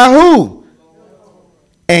ordered by who?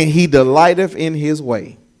 And he delighteth in his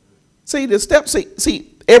way. See, the steps,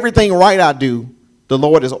 see, everything right I do, the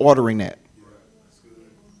Lord is ordering that.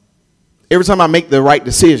 Every time I make the right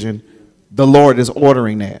decision, the Lord is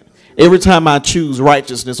ordering that. Every time I choose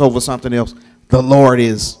righteousness over something else, the Lord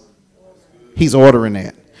is, he's ordering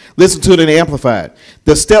that. Listen to it in the Amplified.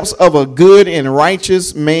 The steps of a good and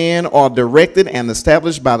righteous man are directed and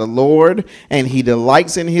established by the Lord, and he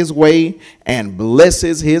delights in his way and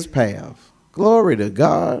blesses his path. Glory to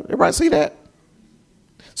God. Everybody see that?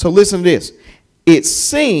 So listen to this. It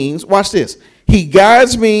seems, watch this. He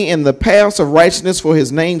guides me in the paths of righteousness for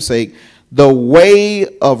his name's sake. The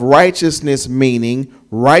way of righteousness, meaning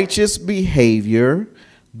righteous behavior,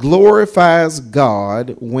 glorifies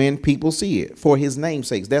God when people see it for his name's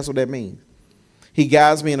sake. That's what that means. He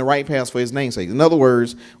guides me in the right paths for his name's sake. In other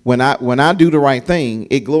words, when I do the right thing,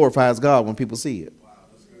 it glorifies God when people see it. Wow,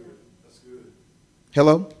 that's good. That's good.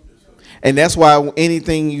 Hello? And that's why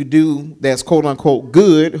anything you do that's quote unquote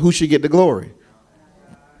good, who should get the glory?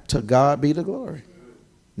 To God be the glory.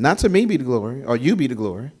 Not to me be the glory or you be the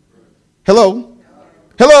glory. Hello?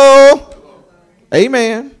 Hello?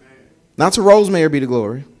 Amen. Not to Rosemary be the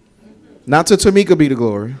glory. Not to Tamika be the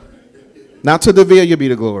glory. Not to Devilia be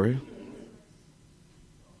the glory.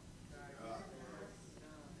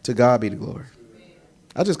 To God be the glory.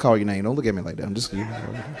 I just call your name. Don't look at me like that. I'm just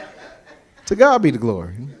to God be the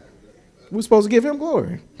glory. We're supposed to give him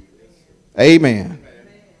glory. Amen.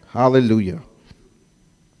 Hallelujah.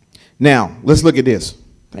 Now, let's look at this.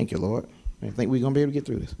 Thank you, Lord. I think we're going to be able to get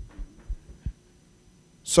through this.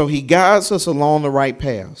 So he guides us along the right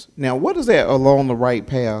paths. Now, what does that along the right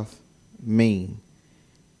path mean?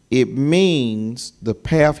 It means the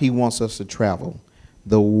path he wants us to travel,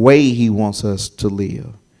 the way he wants us to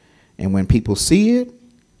live. And when people see it,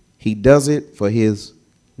 he does it for his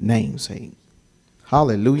name's sake.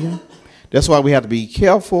 Hallelujah. That's why we have to be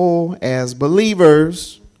careful as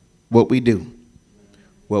believers what we do,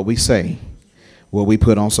 what we say, what we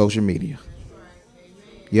put on social media.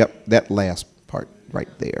 Yep, that last part right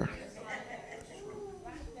there.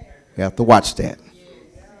 You have to watch that.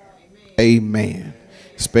 Amen.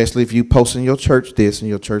 Especially if you post in your church this and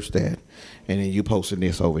your church that, and then you posting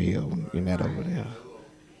this over here and that over there.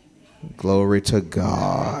 Glory to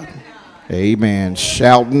God. Amen.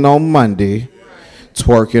 Shouting on Monday,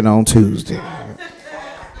 twerking on Tuesday.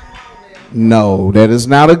 No, that is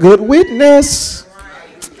not a good witness.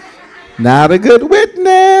 Not a good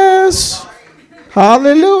witness.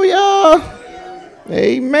 Hallelujah.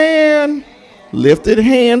 Amen. Lifted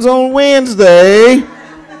hands on Wednesday.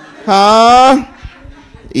 Huh?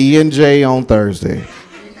 E and J on Thursday.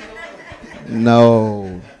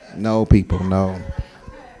 No. No, people, no.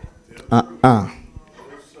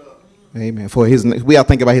 Amen. For his, we ought to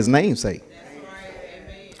think about his name's sake.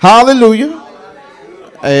 Hallelujah.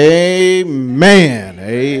 Amen.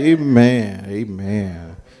 Amen.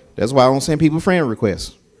 Amen. That's why I don't send people friend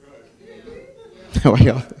requests.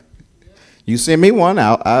 You send me one,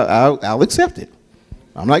 I'll accept it.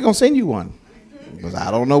 I'm not gonna send you one because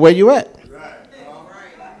I don't know where you at,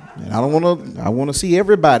 and I want to see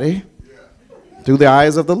everybody through the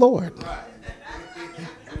eyes of the Lord.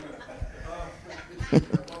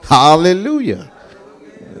 Hallelujah.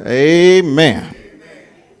 Amen.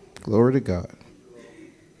 Glory to God.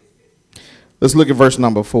 Let's look at verse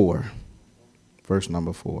number 4. Verse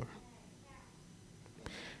number 4.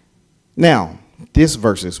 Now, this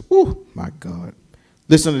verse is, whoo, my God.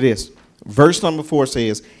 Listen to this. Verse number 4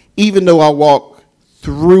 says, even though I walk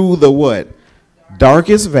through the what?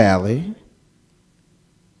 Darkest valley,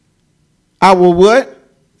 I will what?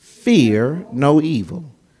 Fear no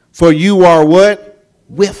evil. For you are what?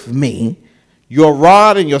 With me. Your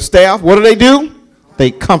rod and your staff, what do?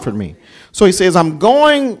 They comfort me. So he says, I'm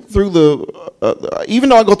going through the, even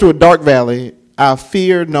though I go through a dark valley, I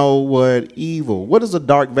fear no what? Evil. What is a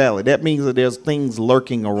dark valley? That means that there's things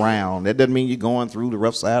lurking around. That doesn't mean you're going through the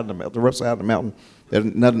rough side of the mountain. The rough side of the mountain,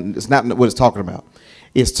 it's not what it's talking about.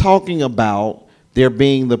 It's talking about there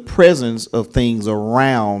being the presence of things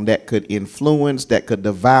around that could influence, that could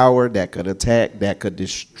devour, that could attack, that could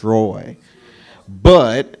destroy.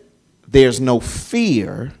 But there's no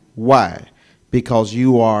fear Why? Because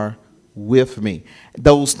you are with me.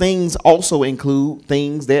 Those things also include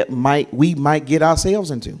things that we might get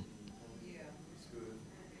ourselves into.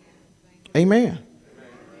 Amen.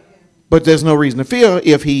 But there's no reason to fear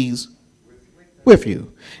if he's with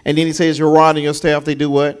you. And then he says your rod and your staff, they do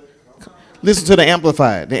what? Listen to the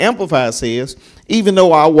Amplified. The Amplified says, even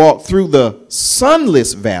though I walk through the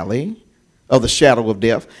sunless valley of the shadow of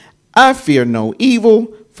death, I fear no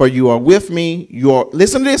evil, for you are with me.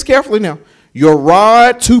 Listen to this carefully now. Your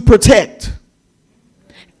rod to protect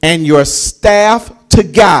and your staff to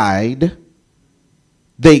guide,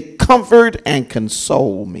 they comfort and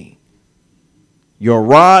console me. Your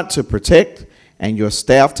rod to protect and your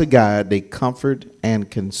staff to guide, they comfort and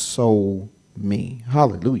console me.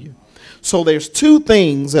 Hallelujah. So there's two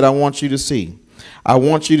things that I want you to see. I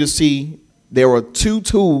want you to see there are two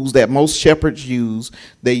tools that most shepherds use.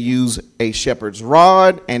 They use a shepherd's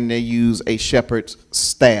rod and they use a shepherd's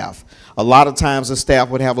staff. A lot of times the staff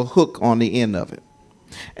would have a hook on the end of it.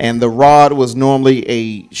 And the rod was normally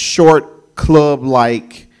a short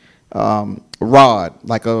club-like rod,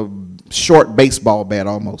 like a short baseball bat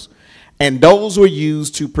almost. And those were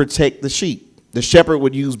used to protect the sheep. The shepherd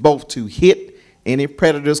would use both to hit any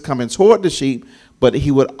predators coming toward the sheep, but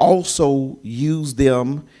he would also use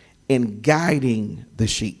them in guiding the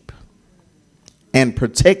sheep and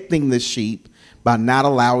protecting the sheep by not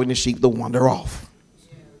allowing the sheep to wander off.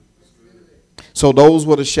 So those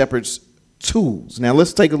were the shepherd's tools. Now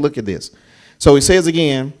let's take a look at this. So he says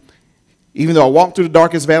again, even though I walk through the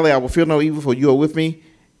darkest valley, I will fear no evil, for you are with me.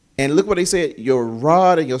 And look what they said, your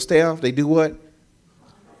rod and your staff, they do what?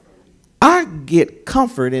 I get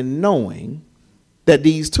comfort in knowing that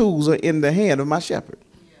these tools are in the hand of my shepherd.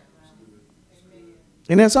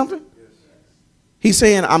 Isn't that something? He's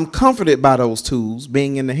saying I'm comforted by those tools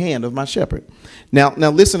being in the hand of my shepherd. Now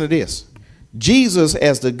listen to this. Jesus,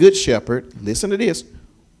 as the good shepherd, listen to this,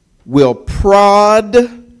 will prod.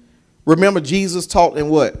 Remember, Jesus taught in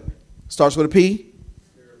what? Starts with a P?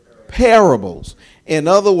 Parables. In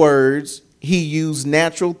other words, he used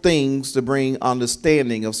natural things to bring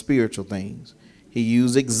understanding of spiritual things. He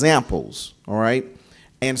used examples, all right?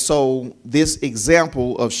 And so this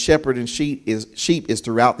example of shepherd and sheep is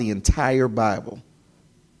throughout the entire Bible.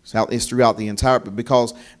 It's throughout the entire,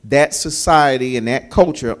 because that society and that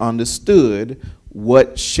culture understood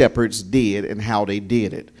what shepherds did and how they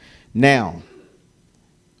did it. Now,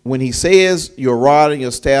 when he says your rod and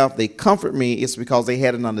your staff, they comfort me, it's because they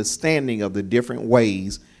had an understanding of the different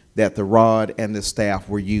ways that the rod and the staff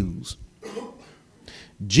were used.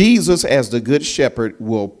 Jesus, as the good shepherd,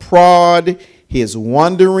 will prod his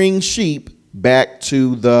wandering sheep back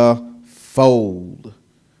to the fold.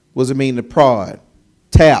 What does it mean to prod?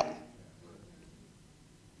 Tap.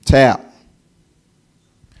 Tap.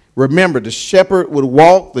 Remember, the shepherd would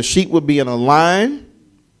walk, the sheep would be in a line,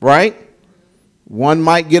 right? One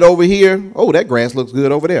might get over here. Oh, that grass looks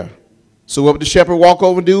good over there. So what would the shepherd walk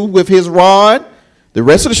over and do with his rod? The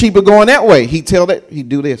rest of the sheep are going that way. He'd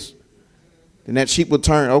do this. Then that sheep would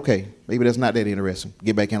turn, okay, maybe that's not that interesting.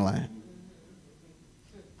 Get back in line.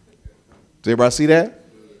 Does everybody see that?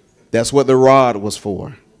 That's what the rod was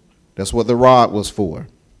for. That's what the rod was for.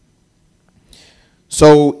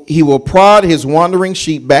 So he will prod his wandering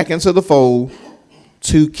sheep back into the fold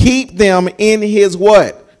to keep them in his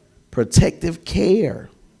what? Protective care.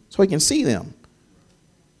 So he can see them.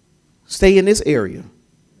 Stay in this area.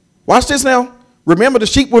 Watch this now. Remember, the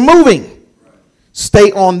sheep were moving.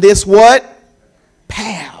 Stay on this what?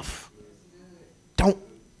 Path. Don't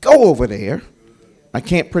go over there. I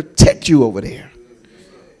can't protect you over there.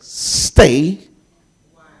 Stay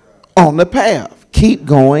on the path. Keep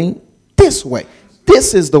going this way.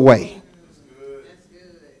 This is the way.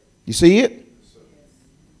 You see it?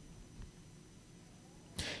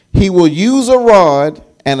 He will use a rod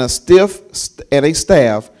and a staff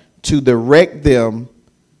to direct them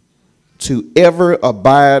to ever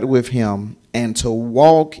abide with him and to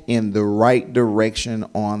walk in the right direction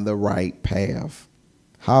on the right path.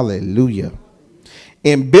 Hallelujah.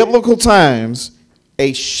 In biblical times,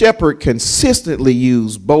 a shepherd consistently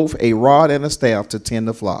used both a rod and a staff to tend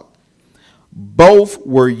the flock. Both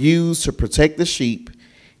were used to protect the sheep,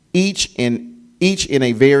 each in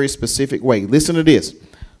a very specific way. Listen to this.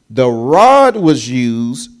 The rod was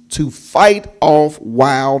used to fight off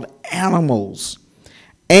wild animals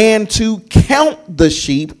and to count the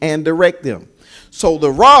sheep and direct them. So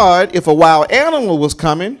the rod, if a wild animal was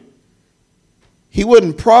coming, he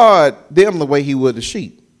wouldn't prod them the way he would the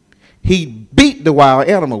sheep. He'd beat the wild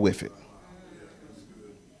animal with it.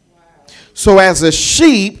 So as a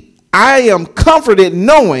sheep, I am comforted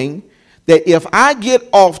knowing that if I get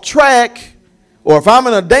off track, Or if I'm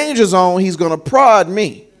in a danger zone, he's going to prod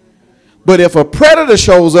me. But if a predator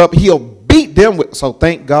shows up, he'll beat them with. So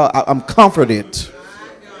thank God, I'm comforted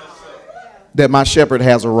that my shepherd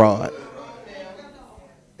has a rod.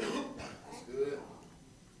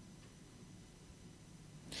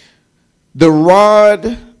 The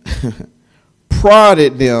rod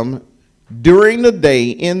prodded them during the day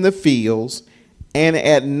in the fields and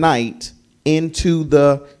at night into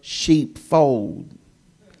the sheepfold.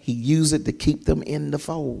 He used it to keep them in the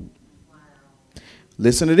fold.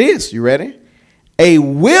 Listen to this. You ready? A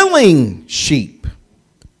willing sheep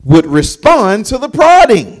would respond to the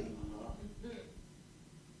prodding.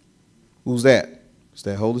 Who's that? It's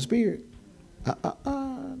that Holy Spirit.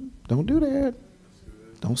 Don't do that.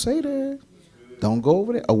 Don't say that. Don't go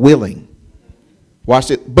over there. A willing.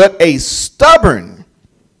 Watch it. But a stubborn,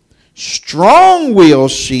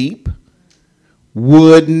 strong-willed sheep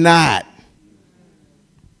would not.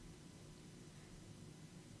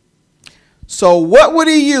 So what would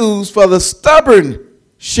he use for the stubborn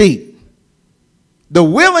sheep? The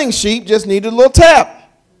willing sheep just needed a little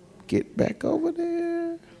tap. Get back over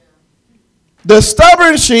there. The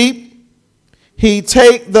stubborn sheep, he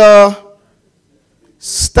take the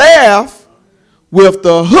staff with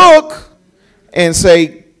the hook and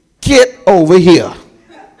say, get over here.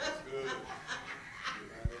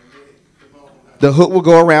 The hook will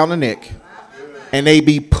go around the neck and they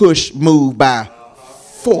be pushed, moved by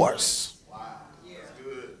force.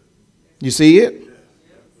 You see it?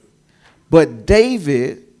 But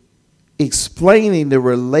David, explaining the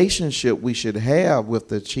relationship we should have with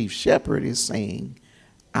the chief shepherd, is saying,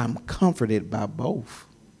 I'm comforted by both.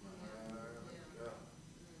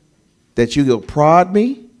 That you'll prod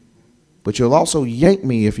me, but you'll also yank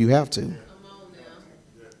me if you have to.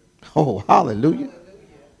 Oh, hallelujah.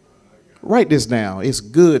 Write this down. It's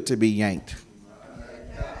good to be yanked.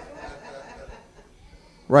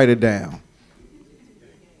 Write it down.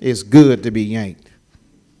 It's good to be yanked.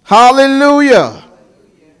 Hallelujah.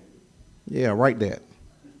 Yeah, write that.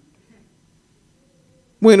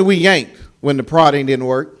 When we yanked, when the prodding didn't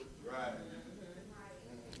work.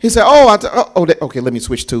 He said, okay, let me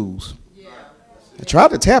switch tools. I tried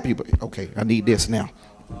to tap you, but okay, I need this now.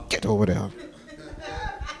 Get over there.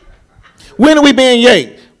 When are we being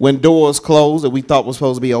yanked? When doors closed that we thought was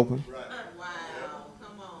supposed to be open.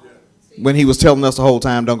 When he was telling us the whole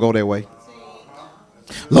time, don't go that way.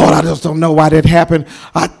 Lord, I just don't know why that happened.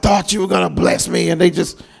 I thought you were going to bless me, and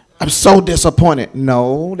I'm so disappointed.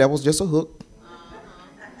 No, that was just a hook.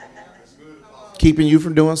 Keeping you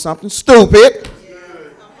from doing something stupid.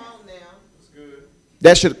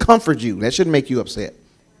 That should comfort you. That shouldn't make you upset.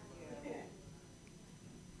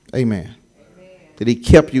 Amen. That he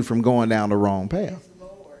kept you from going down the wrong path.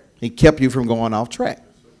 He kept you from going off track.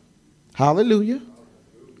 Hallelujah.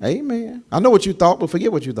 Amen. I know what you thought, but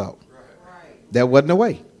forget what you thought. That wasn't the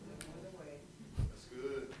way.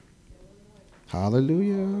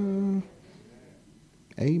 Hallelujah.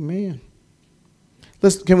 Amen.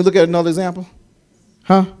 Can we look at another example?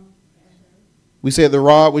 Huh? We said the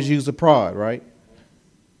rod was used to prod, right?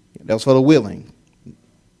 That was for the willing.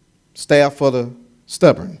 Staff for the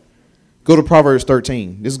stubborn. Go to Proverbs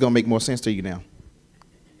 13. This is going to make more sense to you now.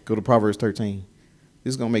 Go to Proverbs 13.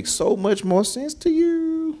 This is going to make so much more sense to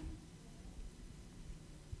you.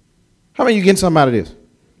 How many of you getting something out of this?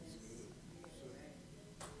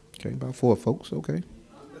 Okay, about 4 folks. Okay.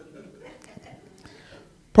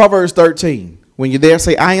 Proverbs 13. When you're there,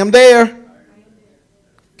 say, I am there.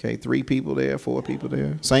 Okay, 3 people there, 4 people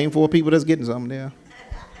there. Same 4 people that's getting something there.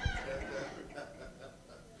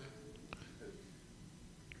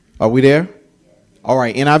 Are we there? All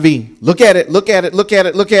right, NIV. Look at it, look at it, look at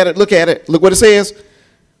it, look at it, look at it. Look what it says.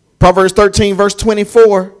 Proverbs 13, verse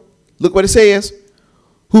 24. Look what it says.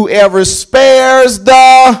 Whoever spares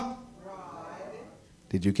the...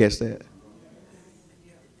 Did you catch that?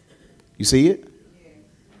 You see it?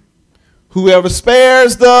 Whoever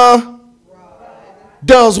spares the...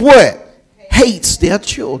 Does what? Hates their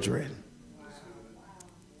children.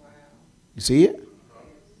 You see it?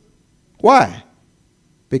 Why?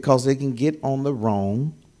 Because they can get on the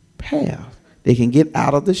wrong path. They can get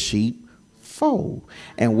out of the sheepfold.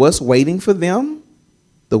 And what's waiting for them?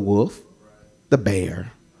 The wolf, the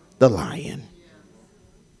bear, the lion.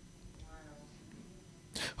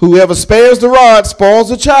 Whoever spares the rod spoils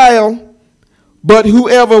the child. But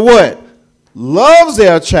whoever what? Loves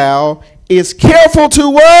their child is careful to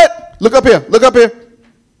what? Look up here. Look up here.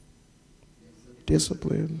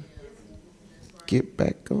 Discipline. Get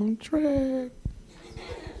back on track.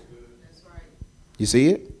 You see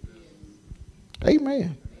it?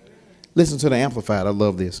 Amen. Listen to the Amplified. I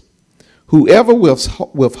love this. Whoever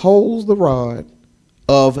withholds the rod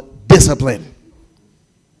of discipline.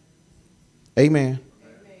 Amen.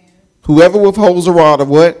 Whoever withholds the rod of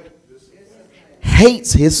what?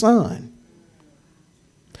 Hates his son.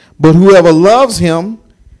 But whoever loves him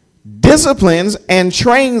disciplines and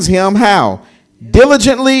trains him how?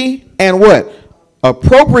 Diligently and what?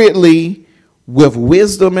 Appropriately with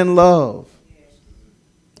wisdom and love.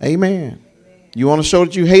 Amen. You want to show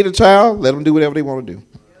that you hate a child? Let them do whatever they want to do.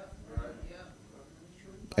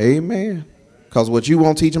 Amen. Because what you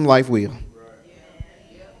won't teach them, life will.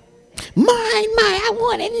 Mine, I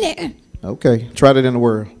want it there. Okay, try that in the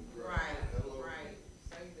world.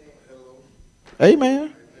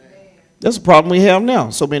 Amen. That's the problem we have now.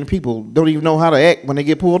 So many people don't even know how to act when they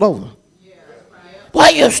get pulled over. Why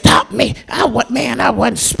you stop me? I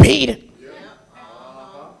wasn't speeding.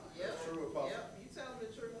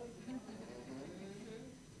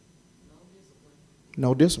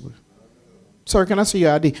 No discipline. Sir, can I see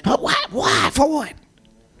your ID? Why? For what?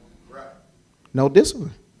 No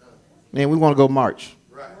discipline. Man, we want to go march.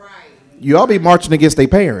 You all be marching against their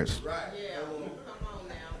parents.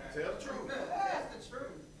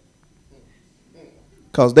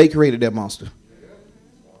 Because they created that monster.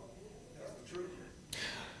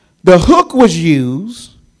 The hook was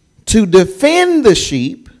used to defend the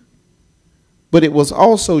sheep, but it was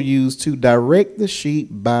also used to direct the sheep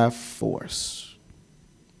by force.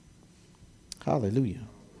 Hallelujah.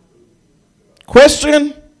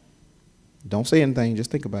 Question? Don't say anything,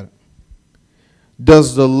 just think about it.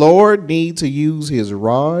 Does the Lord need to use his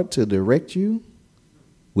rod to direct you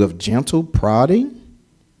with gentle prodding?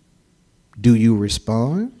 Do you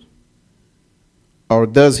respond? Or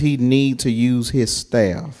does he need to use his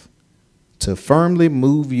staff to firmly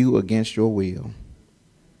move you against your will?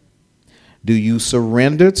 Do you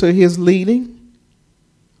surrender to his leading?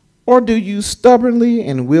 Or do you stubbornly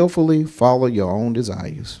and willfully follow your own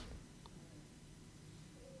desires?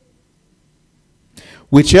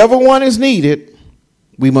 Whichever one is needed,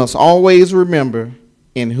 we must always remember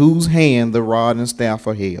in whose hand the rod and staff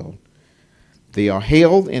are held. They are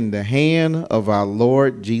held in the hand of our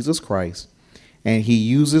Lord Jesus Christ, and he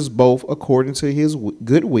uses both according to his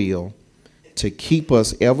good will to keep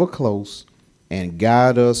us ever close and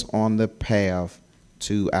guide us on the path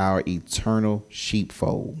to our eternal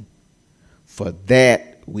sheepfold. For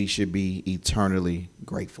that we should be eternally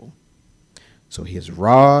grateful. So his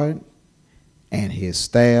rod and his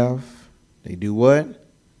staff, they do what?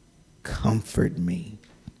 Comfort me.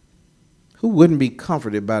 Who wouldn't be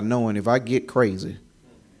comforted by knowing if I get crazy?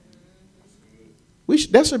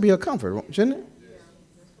 That should be a comfort, shouldn't it?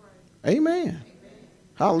 Amen.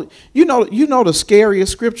 Hallelujah. You know the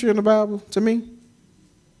scariest scripture in the Bible to me?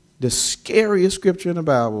 The scariest scripture in the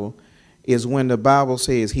Bible is when the Bible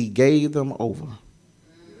says he gave them over.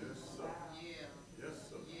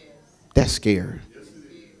 That's scary.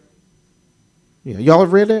 Yeah, y'all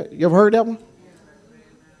have read that? You ever heard that one?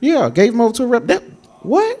 Yeah, gave them over to a rep.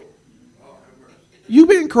 What? You've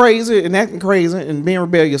been crazy and acting crazy and being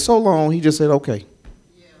rebellious so long, he just said, okay.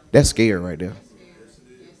 That's scary right there.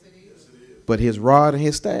 But his rod and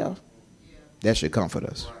his staff, that should comfort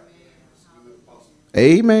us.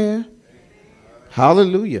 Amen.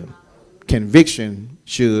 Hallelujah. Conviction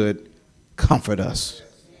should comfort us.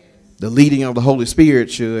 The leading of the Holy Spirit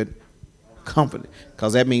should comfort,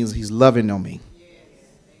 because that means he's loving on me.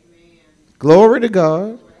 Glory to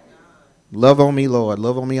God. Love on me, Lord.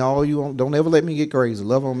 Love on me all you want. Don't ever let me get crazy.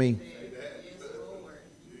 Love on me.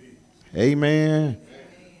 Amen.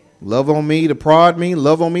 Love on me to prod me.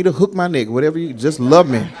 Love on me to hook my neck. Whatever you, just love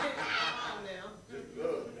me.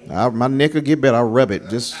 My neck will get better. I'll rub it.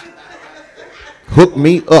 Just hook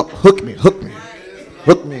me up. Hook me. Hook me.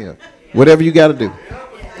 Hook me up. Whatever you got to do.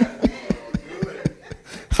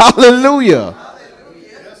 Hallelujah.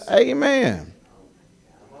 Amen.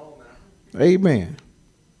 Amen.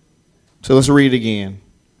 So let's read it again.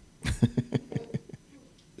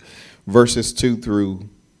 Verses 2 through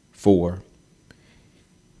 4.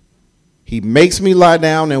 He makes me lie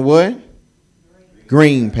down in what?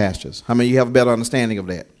 Green pastures. How many of you have a better understanding of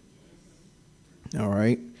that? All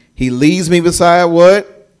right. He leads me beside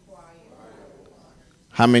what?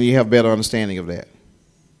 How many of you have a better understanding of that?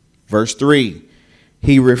 Verse 3.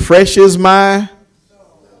 He refreshes my.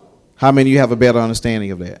 How many of you have a better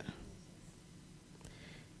understanding of that?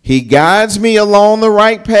 He guides me along the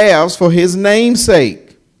right paths for his name's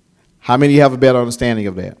sake. How many of you have a better understanding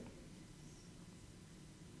of that?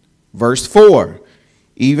 Verse 4.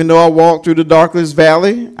 Even though I walk through the darkest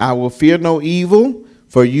valley, I will fear no evil,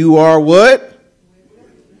 for you are what?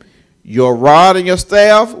 Your rod and your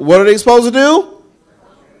staff, what are they supposed to do?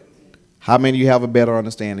 How many of you have a better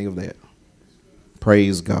understanding of that?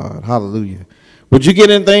 Praise God. Hallelujah. Would you get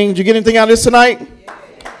anything? Did you get anything out of this tonight?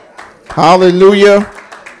 Hallelujah.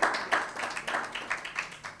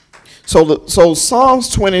 So Psalms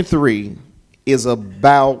 23 is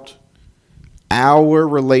about our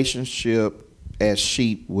relationship as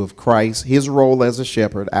sheep with Christ, his role as a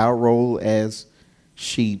shepherd, our role as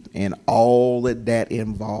sheep, and all that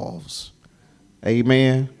involves.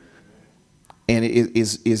 Amen. And it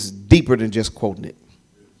is deeper than just quoting it.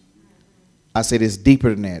 I said it's deeper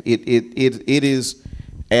than that. It is,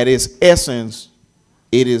 at its essence,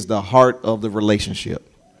 it is the heart of the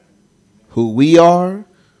relationship. Who we are,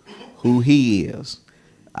 who he is.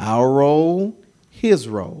 Our role, his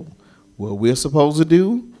role. What we're supposed to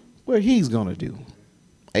do, what he's going to do.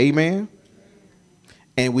 Amen.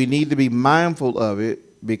 And we need to be mindful of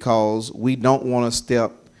it because we don't want to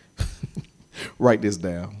step. Write this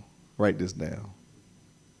down. Write this down.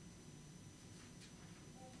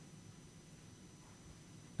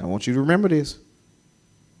 I want you to remember this.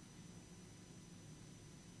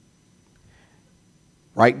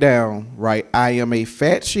 Write down, write, I am a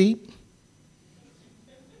fat sheep.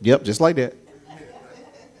 Yep, just like that.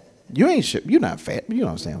 You're not fat, but you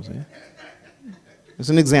understand what I'm saying. It's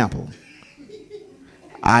an example.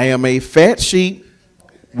 I am a fat sheep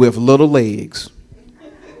with little legs.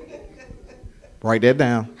 Write that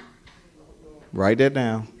down. Write that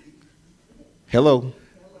down. Hello.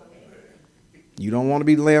 You don't want to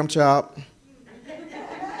be lamb chop,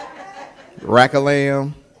 rack a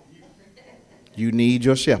lamb. You need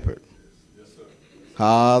your shepherd.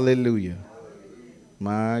 Hallelujah.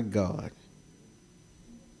 My God.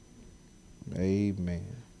 Amen.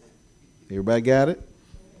 Everybody got it?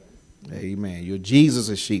 Amen. You're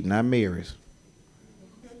Jesus' sheep, not Mary's.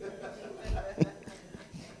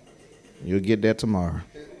 You'll get that tomorrow.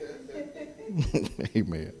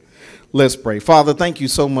 Amen. Let's pray. Father, thank you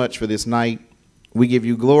so much for this night. We give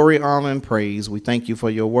you glory, honor, and praise. We thank you for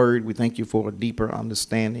your word. We thank you for a deeper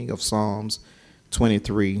understanding of Psalms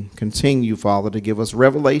 23. Continue, Father, to give us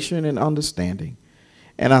revelation and understanding.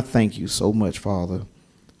 And I thank you so much, Father,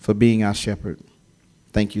 for being our shepherd.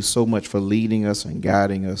 Thank you so much for leading us and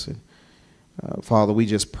guiding us. And Father, we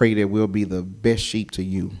just pray that we'll be the best sheep to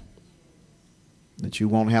you. That you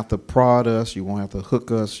won't have to prod us, you won't have to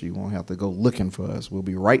hook us, you won't have to go looking for us. We'll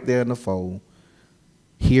be right there in the fold,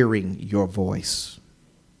 hearing your voice,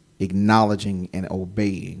 acknowledging and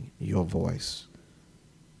obeying your voice.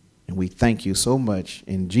 And we thank you so much.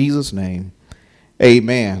 In Jesus' name,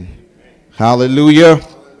 amen. Hallelujah.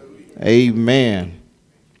 Amen.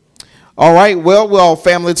 All right, well, we're all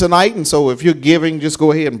family tonight, and so if you're giving, just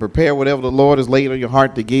go ahead and prepare whatever the Lord has laid on your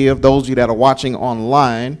heart to give. Those of you that are watching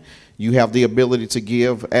online, you have the ability to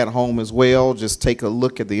give at home as well. Just take a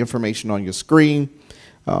look at the information on your screen.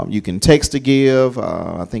 You can text to give.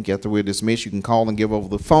 I think after we're dismissed, you can call and give over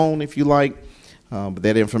the phone if you like. But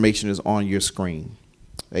that information is on your screen.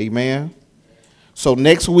 Amen. So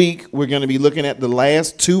next week, we're going to be looking at the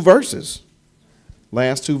last two verses.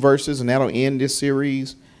 Last two verses, and that'll end this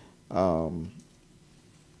series.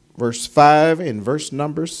 Verse 5 and verse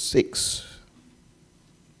number 6.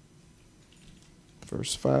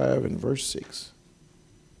 Verse 5 and verse 6.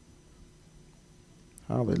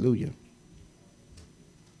 Hallelujah.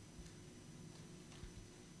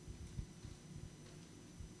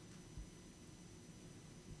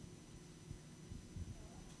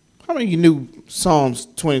 How many of you knew Psalms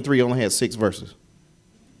 23 only had 6 verses?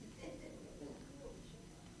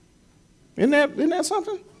 Isn't that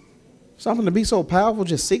something? Something to be so powerful,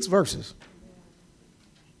 just 6 verses.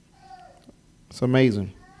 It's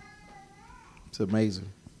amazing. It's amazing.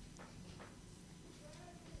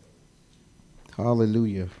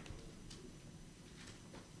 Hallelujah.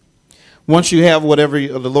 Once you have whatever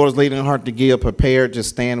the Lord is leading your heart to give prepared, just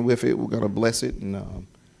stand with it. We're going to bless it. And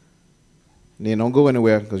then don't go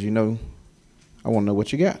anywhere because you know I want to know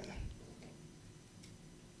what you got.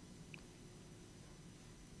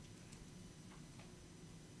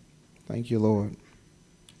 Thank you, Lord.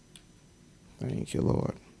 Thank you,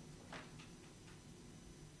 Lord.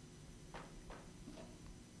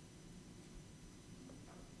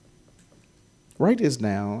 Write this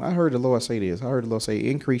down. I heard the Lord say this. I heard the Lord say,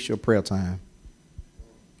 increase your prayer time.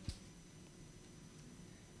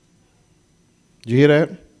 Did you hear that?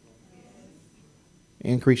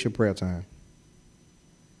 Increase your prayer time.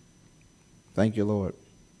 Thank you, Lord.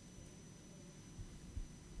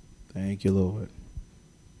 Thank you, Lord.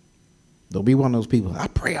 Don't be one of those people, I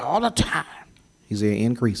pray all the time. He said,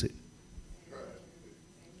 increase it.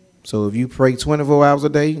 So if you pray 24 hours a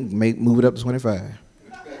day, move it up to 25.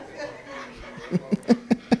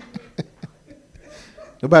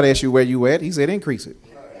 Nobody asked you where you at. He said, increase it.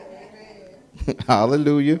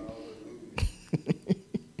 Hallelujah.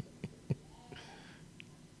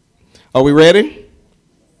 Are we ready?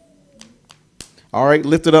 All right,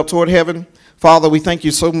 lift it up toward heaven. Father, we thank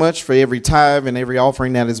you so much for every tithe and every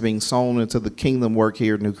offering that is being sown into the kingdom work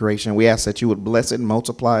here at New Creation. We ask that you would bless it,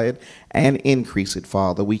 multiply it, and increase it,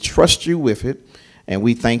 Father. We trust you with it, and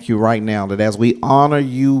we thank you right now that as we honor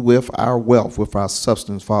you with our wealth, with our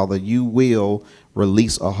substance, Father, you will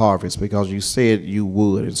release a harvest because you said you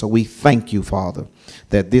would. And so we thank you, Father,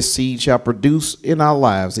 that this seed shall produce in our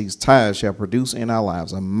lives, these tithes shall produce in our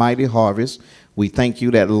lives a mighty harvest. We thank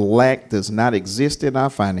you that lack does not exist in our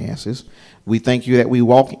finances. We thank you that we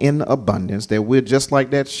walk in abundance, that we're just like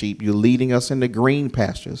that sheep. You're leading us into green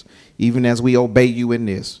pastures, even as we obey you in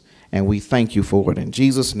this. And we thank you for it. In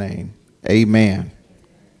Jesus' name, amen.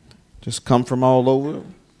 Just come from all over.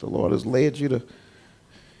 The Lord has led you to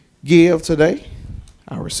give today.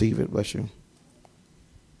 I receive it. Bless you.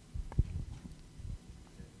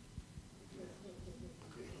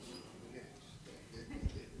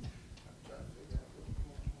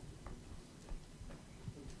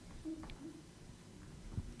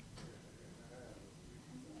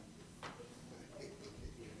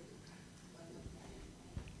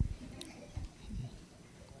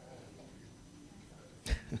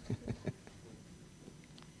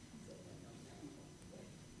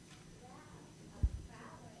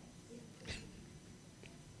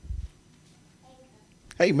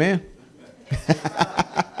 Amen.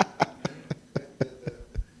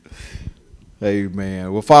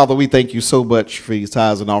 Amen. Well, Father, we thank you so much for these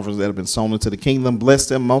tithes and offerings that have been sown into the kingdom. Bless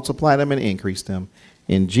them, multiply them, and increase them.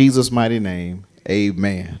 In Jesus' mighty name,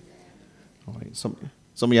 amen. All right, some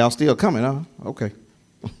of y'all still coming, huh? Okay.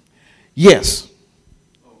 Yes.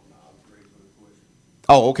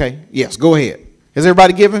 Oh, okay. Yes, go ahead. Has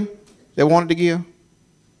everybody given that wanted to give?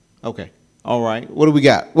 Okay. All right. What do we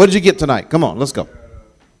got? What did you get tonight? Come on, let's go.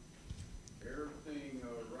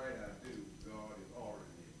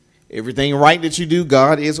 Everything right that you do,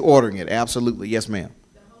 God is ordering it. Absolutely. Yes, ma'am.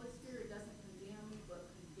 The Holy Spirit doesn't condemn me, but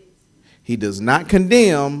convicts me. He does not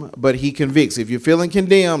condemn, but he convicts. If you're feeling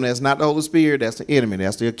condemned, that's not the Holy Spirit. That's the enemy.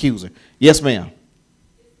 That's the accuser. Yes, ma'am.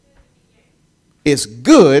 It's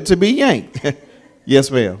good to be yanked. Yes,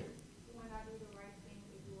 ma'am.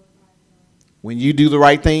 When you do the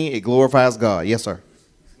right thing, it glorifies God. Yes, sir.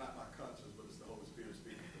 It's not my conscience, but it's the Holy Spirit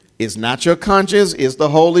speaking. It's not your conscience, it's the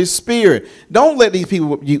Holy Spirit. Don't let these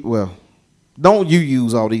people, don't you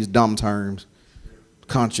use all these dumb terms.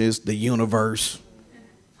 Conscience, the universe.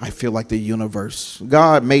 I feel like the universe.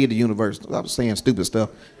 God made the universe. I was saying stupid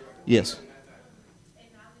stuff. Yes.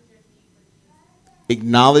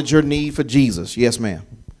 Acknowledge your need for Jesus. Yes, ma'am.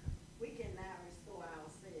 We cannot restore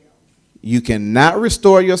ourselves. You cannot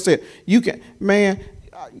restore yourself. You can, man,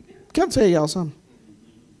 can I tell y'all something?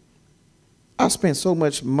 I spent so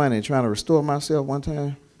much money trying to restore myself one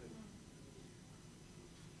time.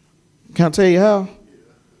 Can I tell you how?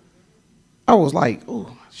 I was like, oh,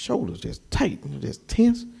 my shoulders just tight, just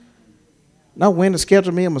tense. And I went to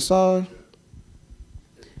schedule me a massage.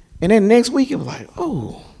 And then next week it was like,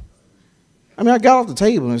 oh. I mean, I got off the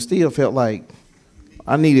table and still felt like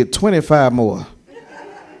I needed 25 more.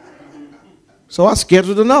 So I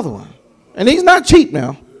scheduled another one. And he's not cheap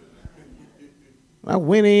now. I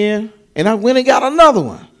went in. And I went and got another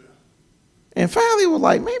one. And finally it was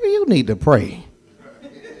like, maybe you need to pray.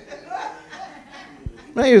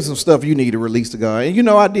 Maybe there's some stuff you need to release to God. And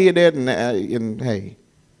I did that, and hey,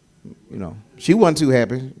 she wasn't too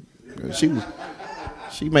happy.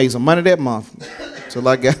 She made some money that month till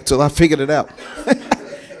I figured it out.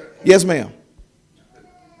 Yes, ma'am. The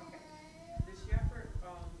shepherd,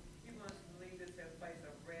 he wants to lead us to a place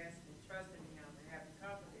of rest and trust in him and having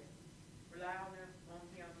confidence. Rely on him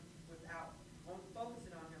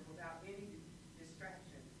focusing on him without any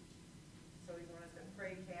distractions. So he wants us to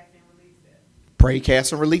pray, cast, and release it. Pray,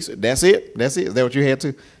 cast, and release it. That's it. That's it. Is that what you had to?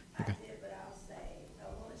 Okay. But I'll say, a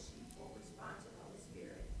willing sheep will respond to the Holy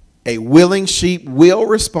Spirit. A willing sheep will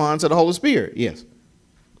respond to the Holy Spirit. Yes.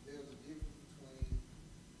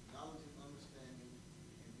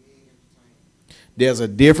 There's a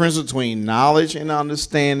difference between knowledge and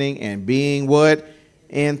understanding There's a difference between knowledge and understanding and being entertained. being what?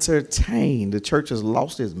 Entertained. The church has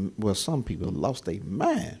lost some people have lost their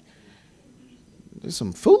mind. There's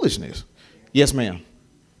some foolishness. Yes, ma'am.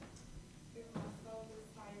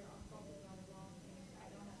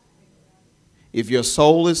 If your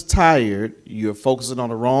soul is tired, you're focusing on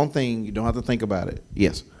the wrong thing. You don't have to think about it.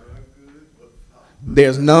 Yes.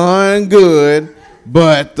 There's none good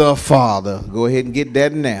but the Father. Go ahead and get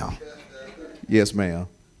that now. Yes, ma'am.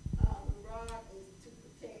 The rod is to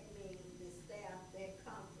protect me, the staff that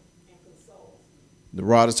comforts and consoles me. The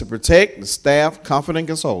rod is to protect, the staff, comfort, and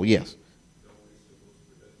console. Yes.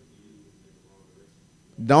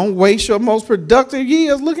 Don't waste your most productive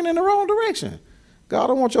years looking in the wrong direction. God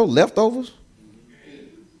don't want your leftovers.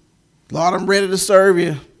 Lord, I'm ready to serve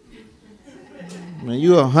you. Man,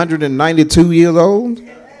 you're 192 years old.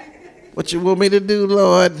 What you want me to do,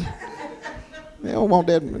 Lord? They don't want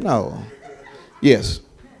that. No. Yes.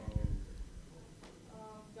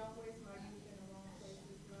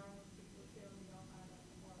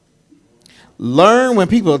 Learn when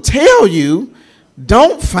people tell you,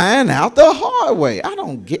 don't find out the hard way. I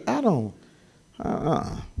don't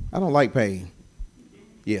like pain.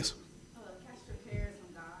 Yes. Cast your cares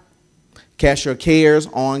on God. Cast your cares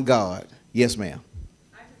on God. Yes, ma'am.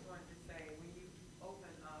 I just wanted to say, when you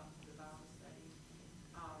open up the Bible study,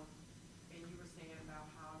 and you were saying about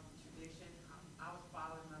how tradition, I was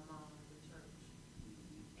following my mom in the church.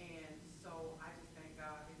 And so I just thank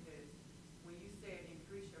God because when you said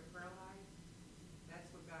increase your prayer life, that's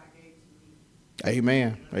what God gave to me.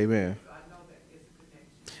 Amen. Amen. So I know that it's a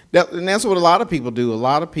connection. And that's what a lot of people do. A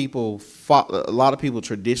lot of people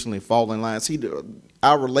traditionally fall in line. See,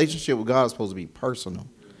 our relationship with God is supposed to be personal.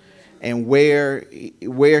 And where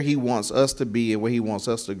he wants us to be and where he wants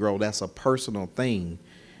us to grow, that's a personal thing.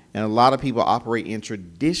 And a lot of people operate in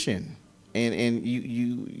tradition. And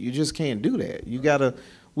you just can't do that. You gotta,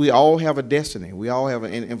 we all have a destiny. We all have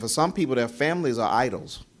and for some people, their families are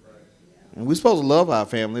idols. And we're supposed to love our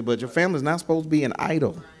family, but your family's not supposed to be an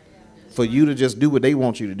idol for you to just do what they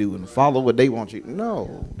want you to do and follow what they want you.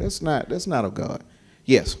 No, that's not of God.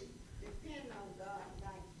 Yes. Depend on God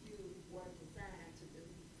like you were designed to do.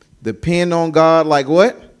 Depend on God like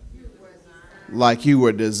what? Like you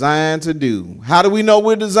were designed to do. How do we know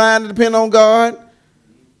we're designed to depend on God?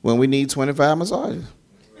 When we need 25 massages.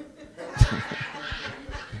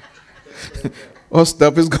 Or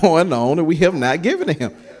stuff is going on and we have not given to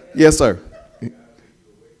him. Yes, sir.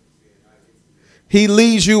 He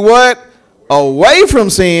leads you what? Away from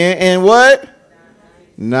sin and what?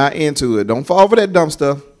 Not into it. Don't fall for that dumb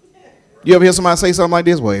stuff. You ever hear somebody say something like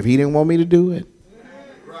this? Well, if he didn't want me to do it.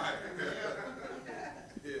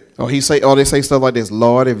 Or they say stuff like this.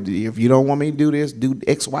 Lord, if you don't want me to do this, do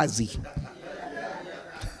X, Y, Z.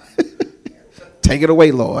 Take it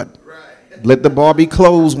away, Lord. Let the bar be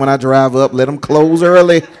closed when I drive up. Let them close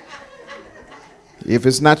early. If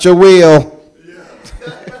it's not your will.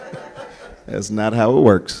 That's not how it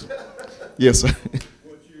works. Yes, sir.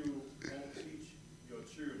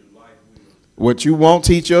 What you won't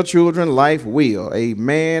teach your children, life will.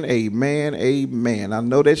 Amen, amen, amen. I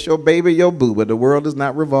know that's your baby, your boo, but the world does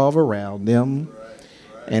not revolve around them.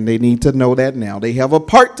 And they need to know that now. They have a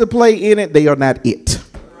part to play in it. They are not it.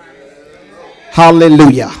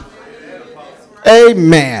 Hallelujah.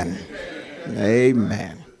 Amen.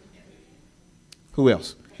 Amen. Who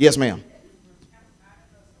else? Yes, ma'am.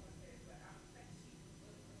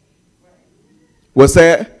 What's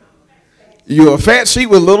that? You're a fat sheep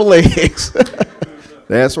with little legs.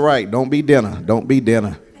 That's right. Don't be dinner. Don't be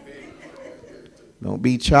dinner. Don't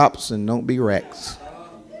be chops and don't be racks.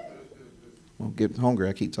 Won't get hungry.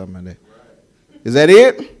 I keep talking about that. Is that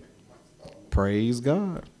it? Praise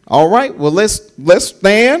God. All right. Well, let's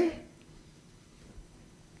stand.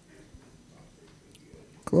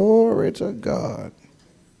 Glory to God.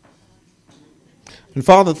 And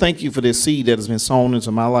Father, thank you for this seed that has been sown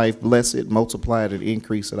into my life. Bless it, multiply it, and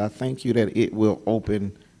increase it. I thank you that it will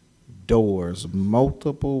open doors,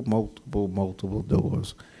 multiple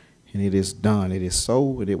doors. And it is done. It is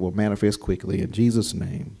so, and it will manifest quickly. In Jesus'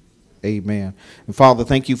 name, amen. And Father,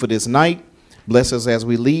 thank you for this night. Bless us as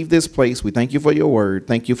we leave this place. We thank you for your word.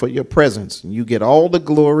 Thank you for your presence. And you get all the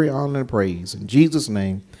glory, honor, and praise. In Jesus'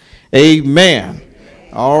 name, amen.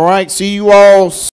 All right, see you all.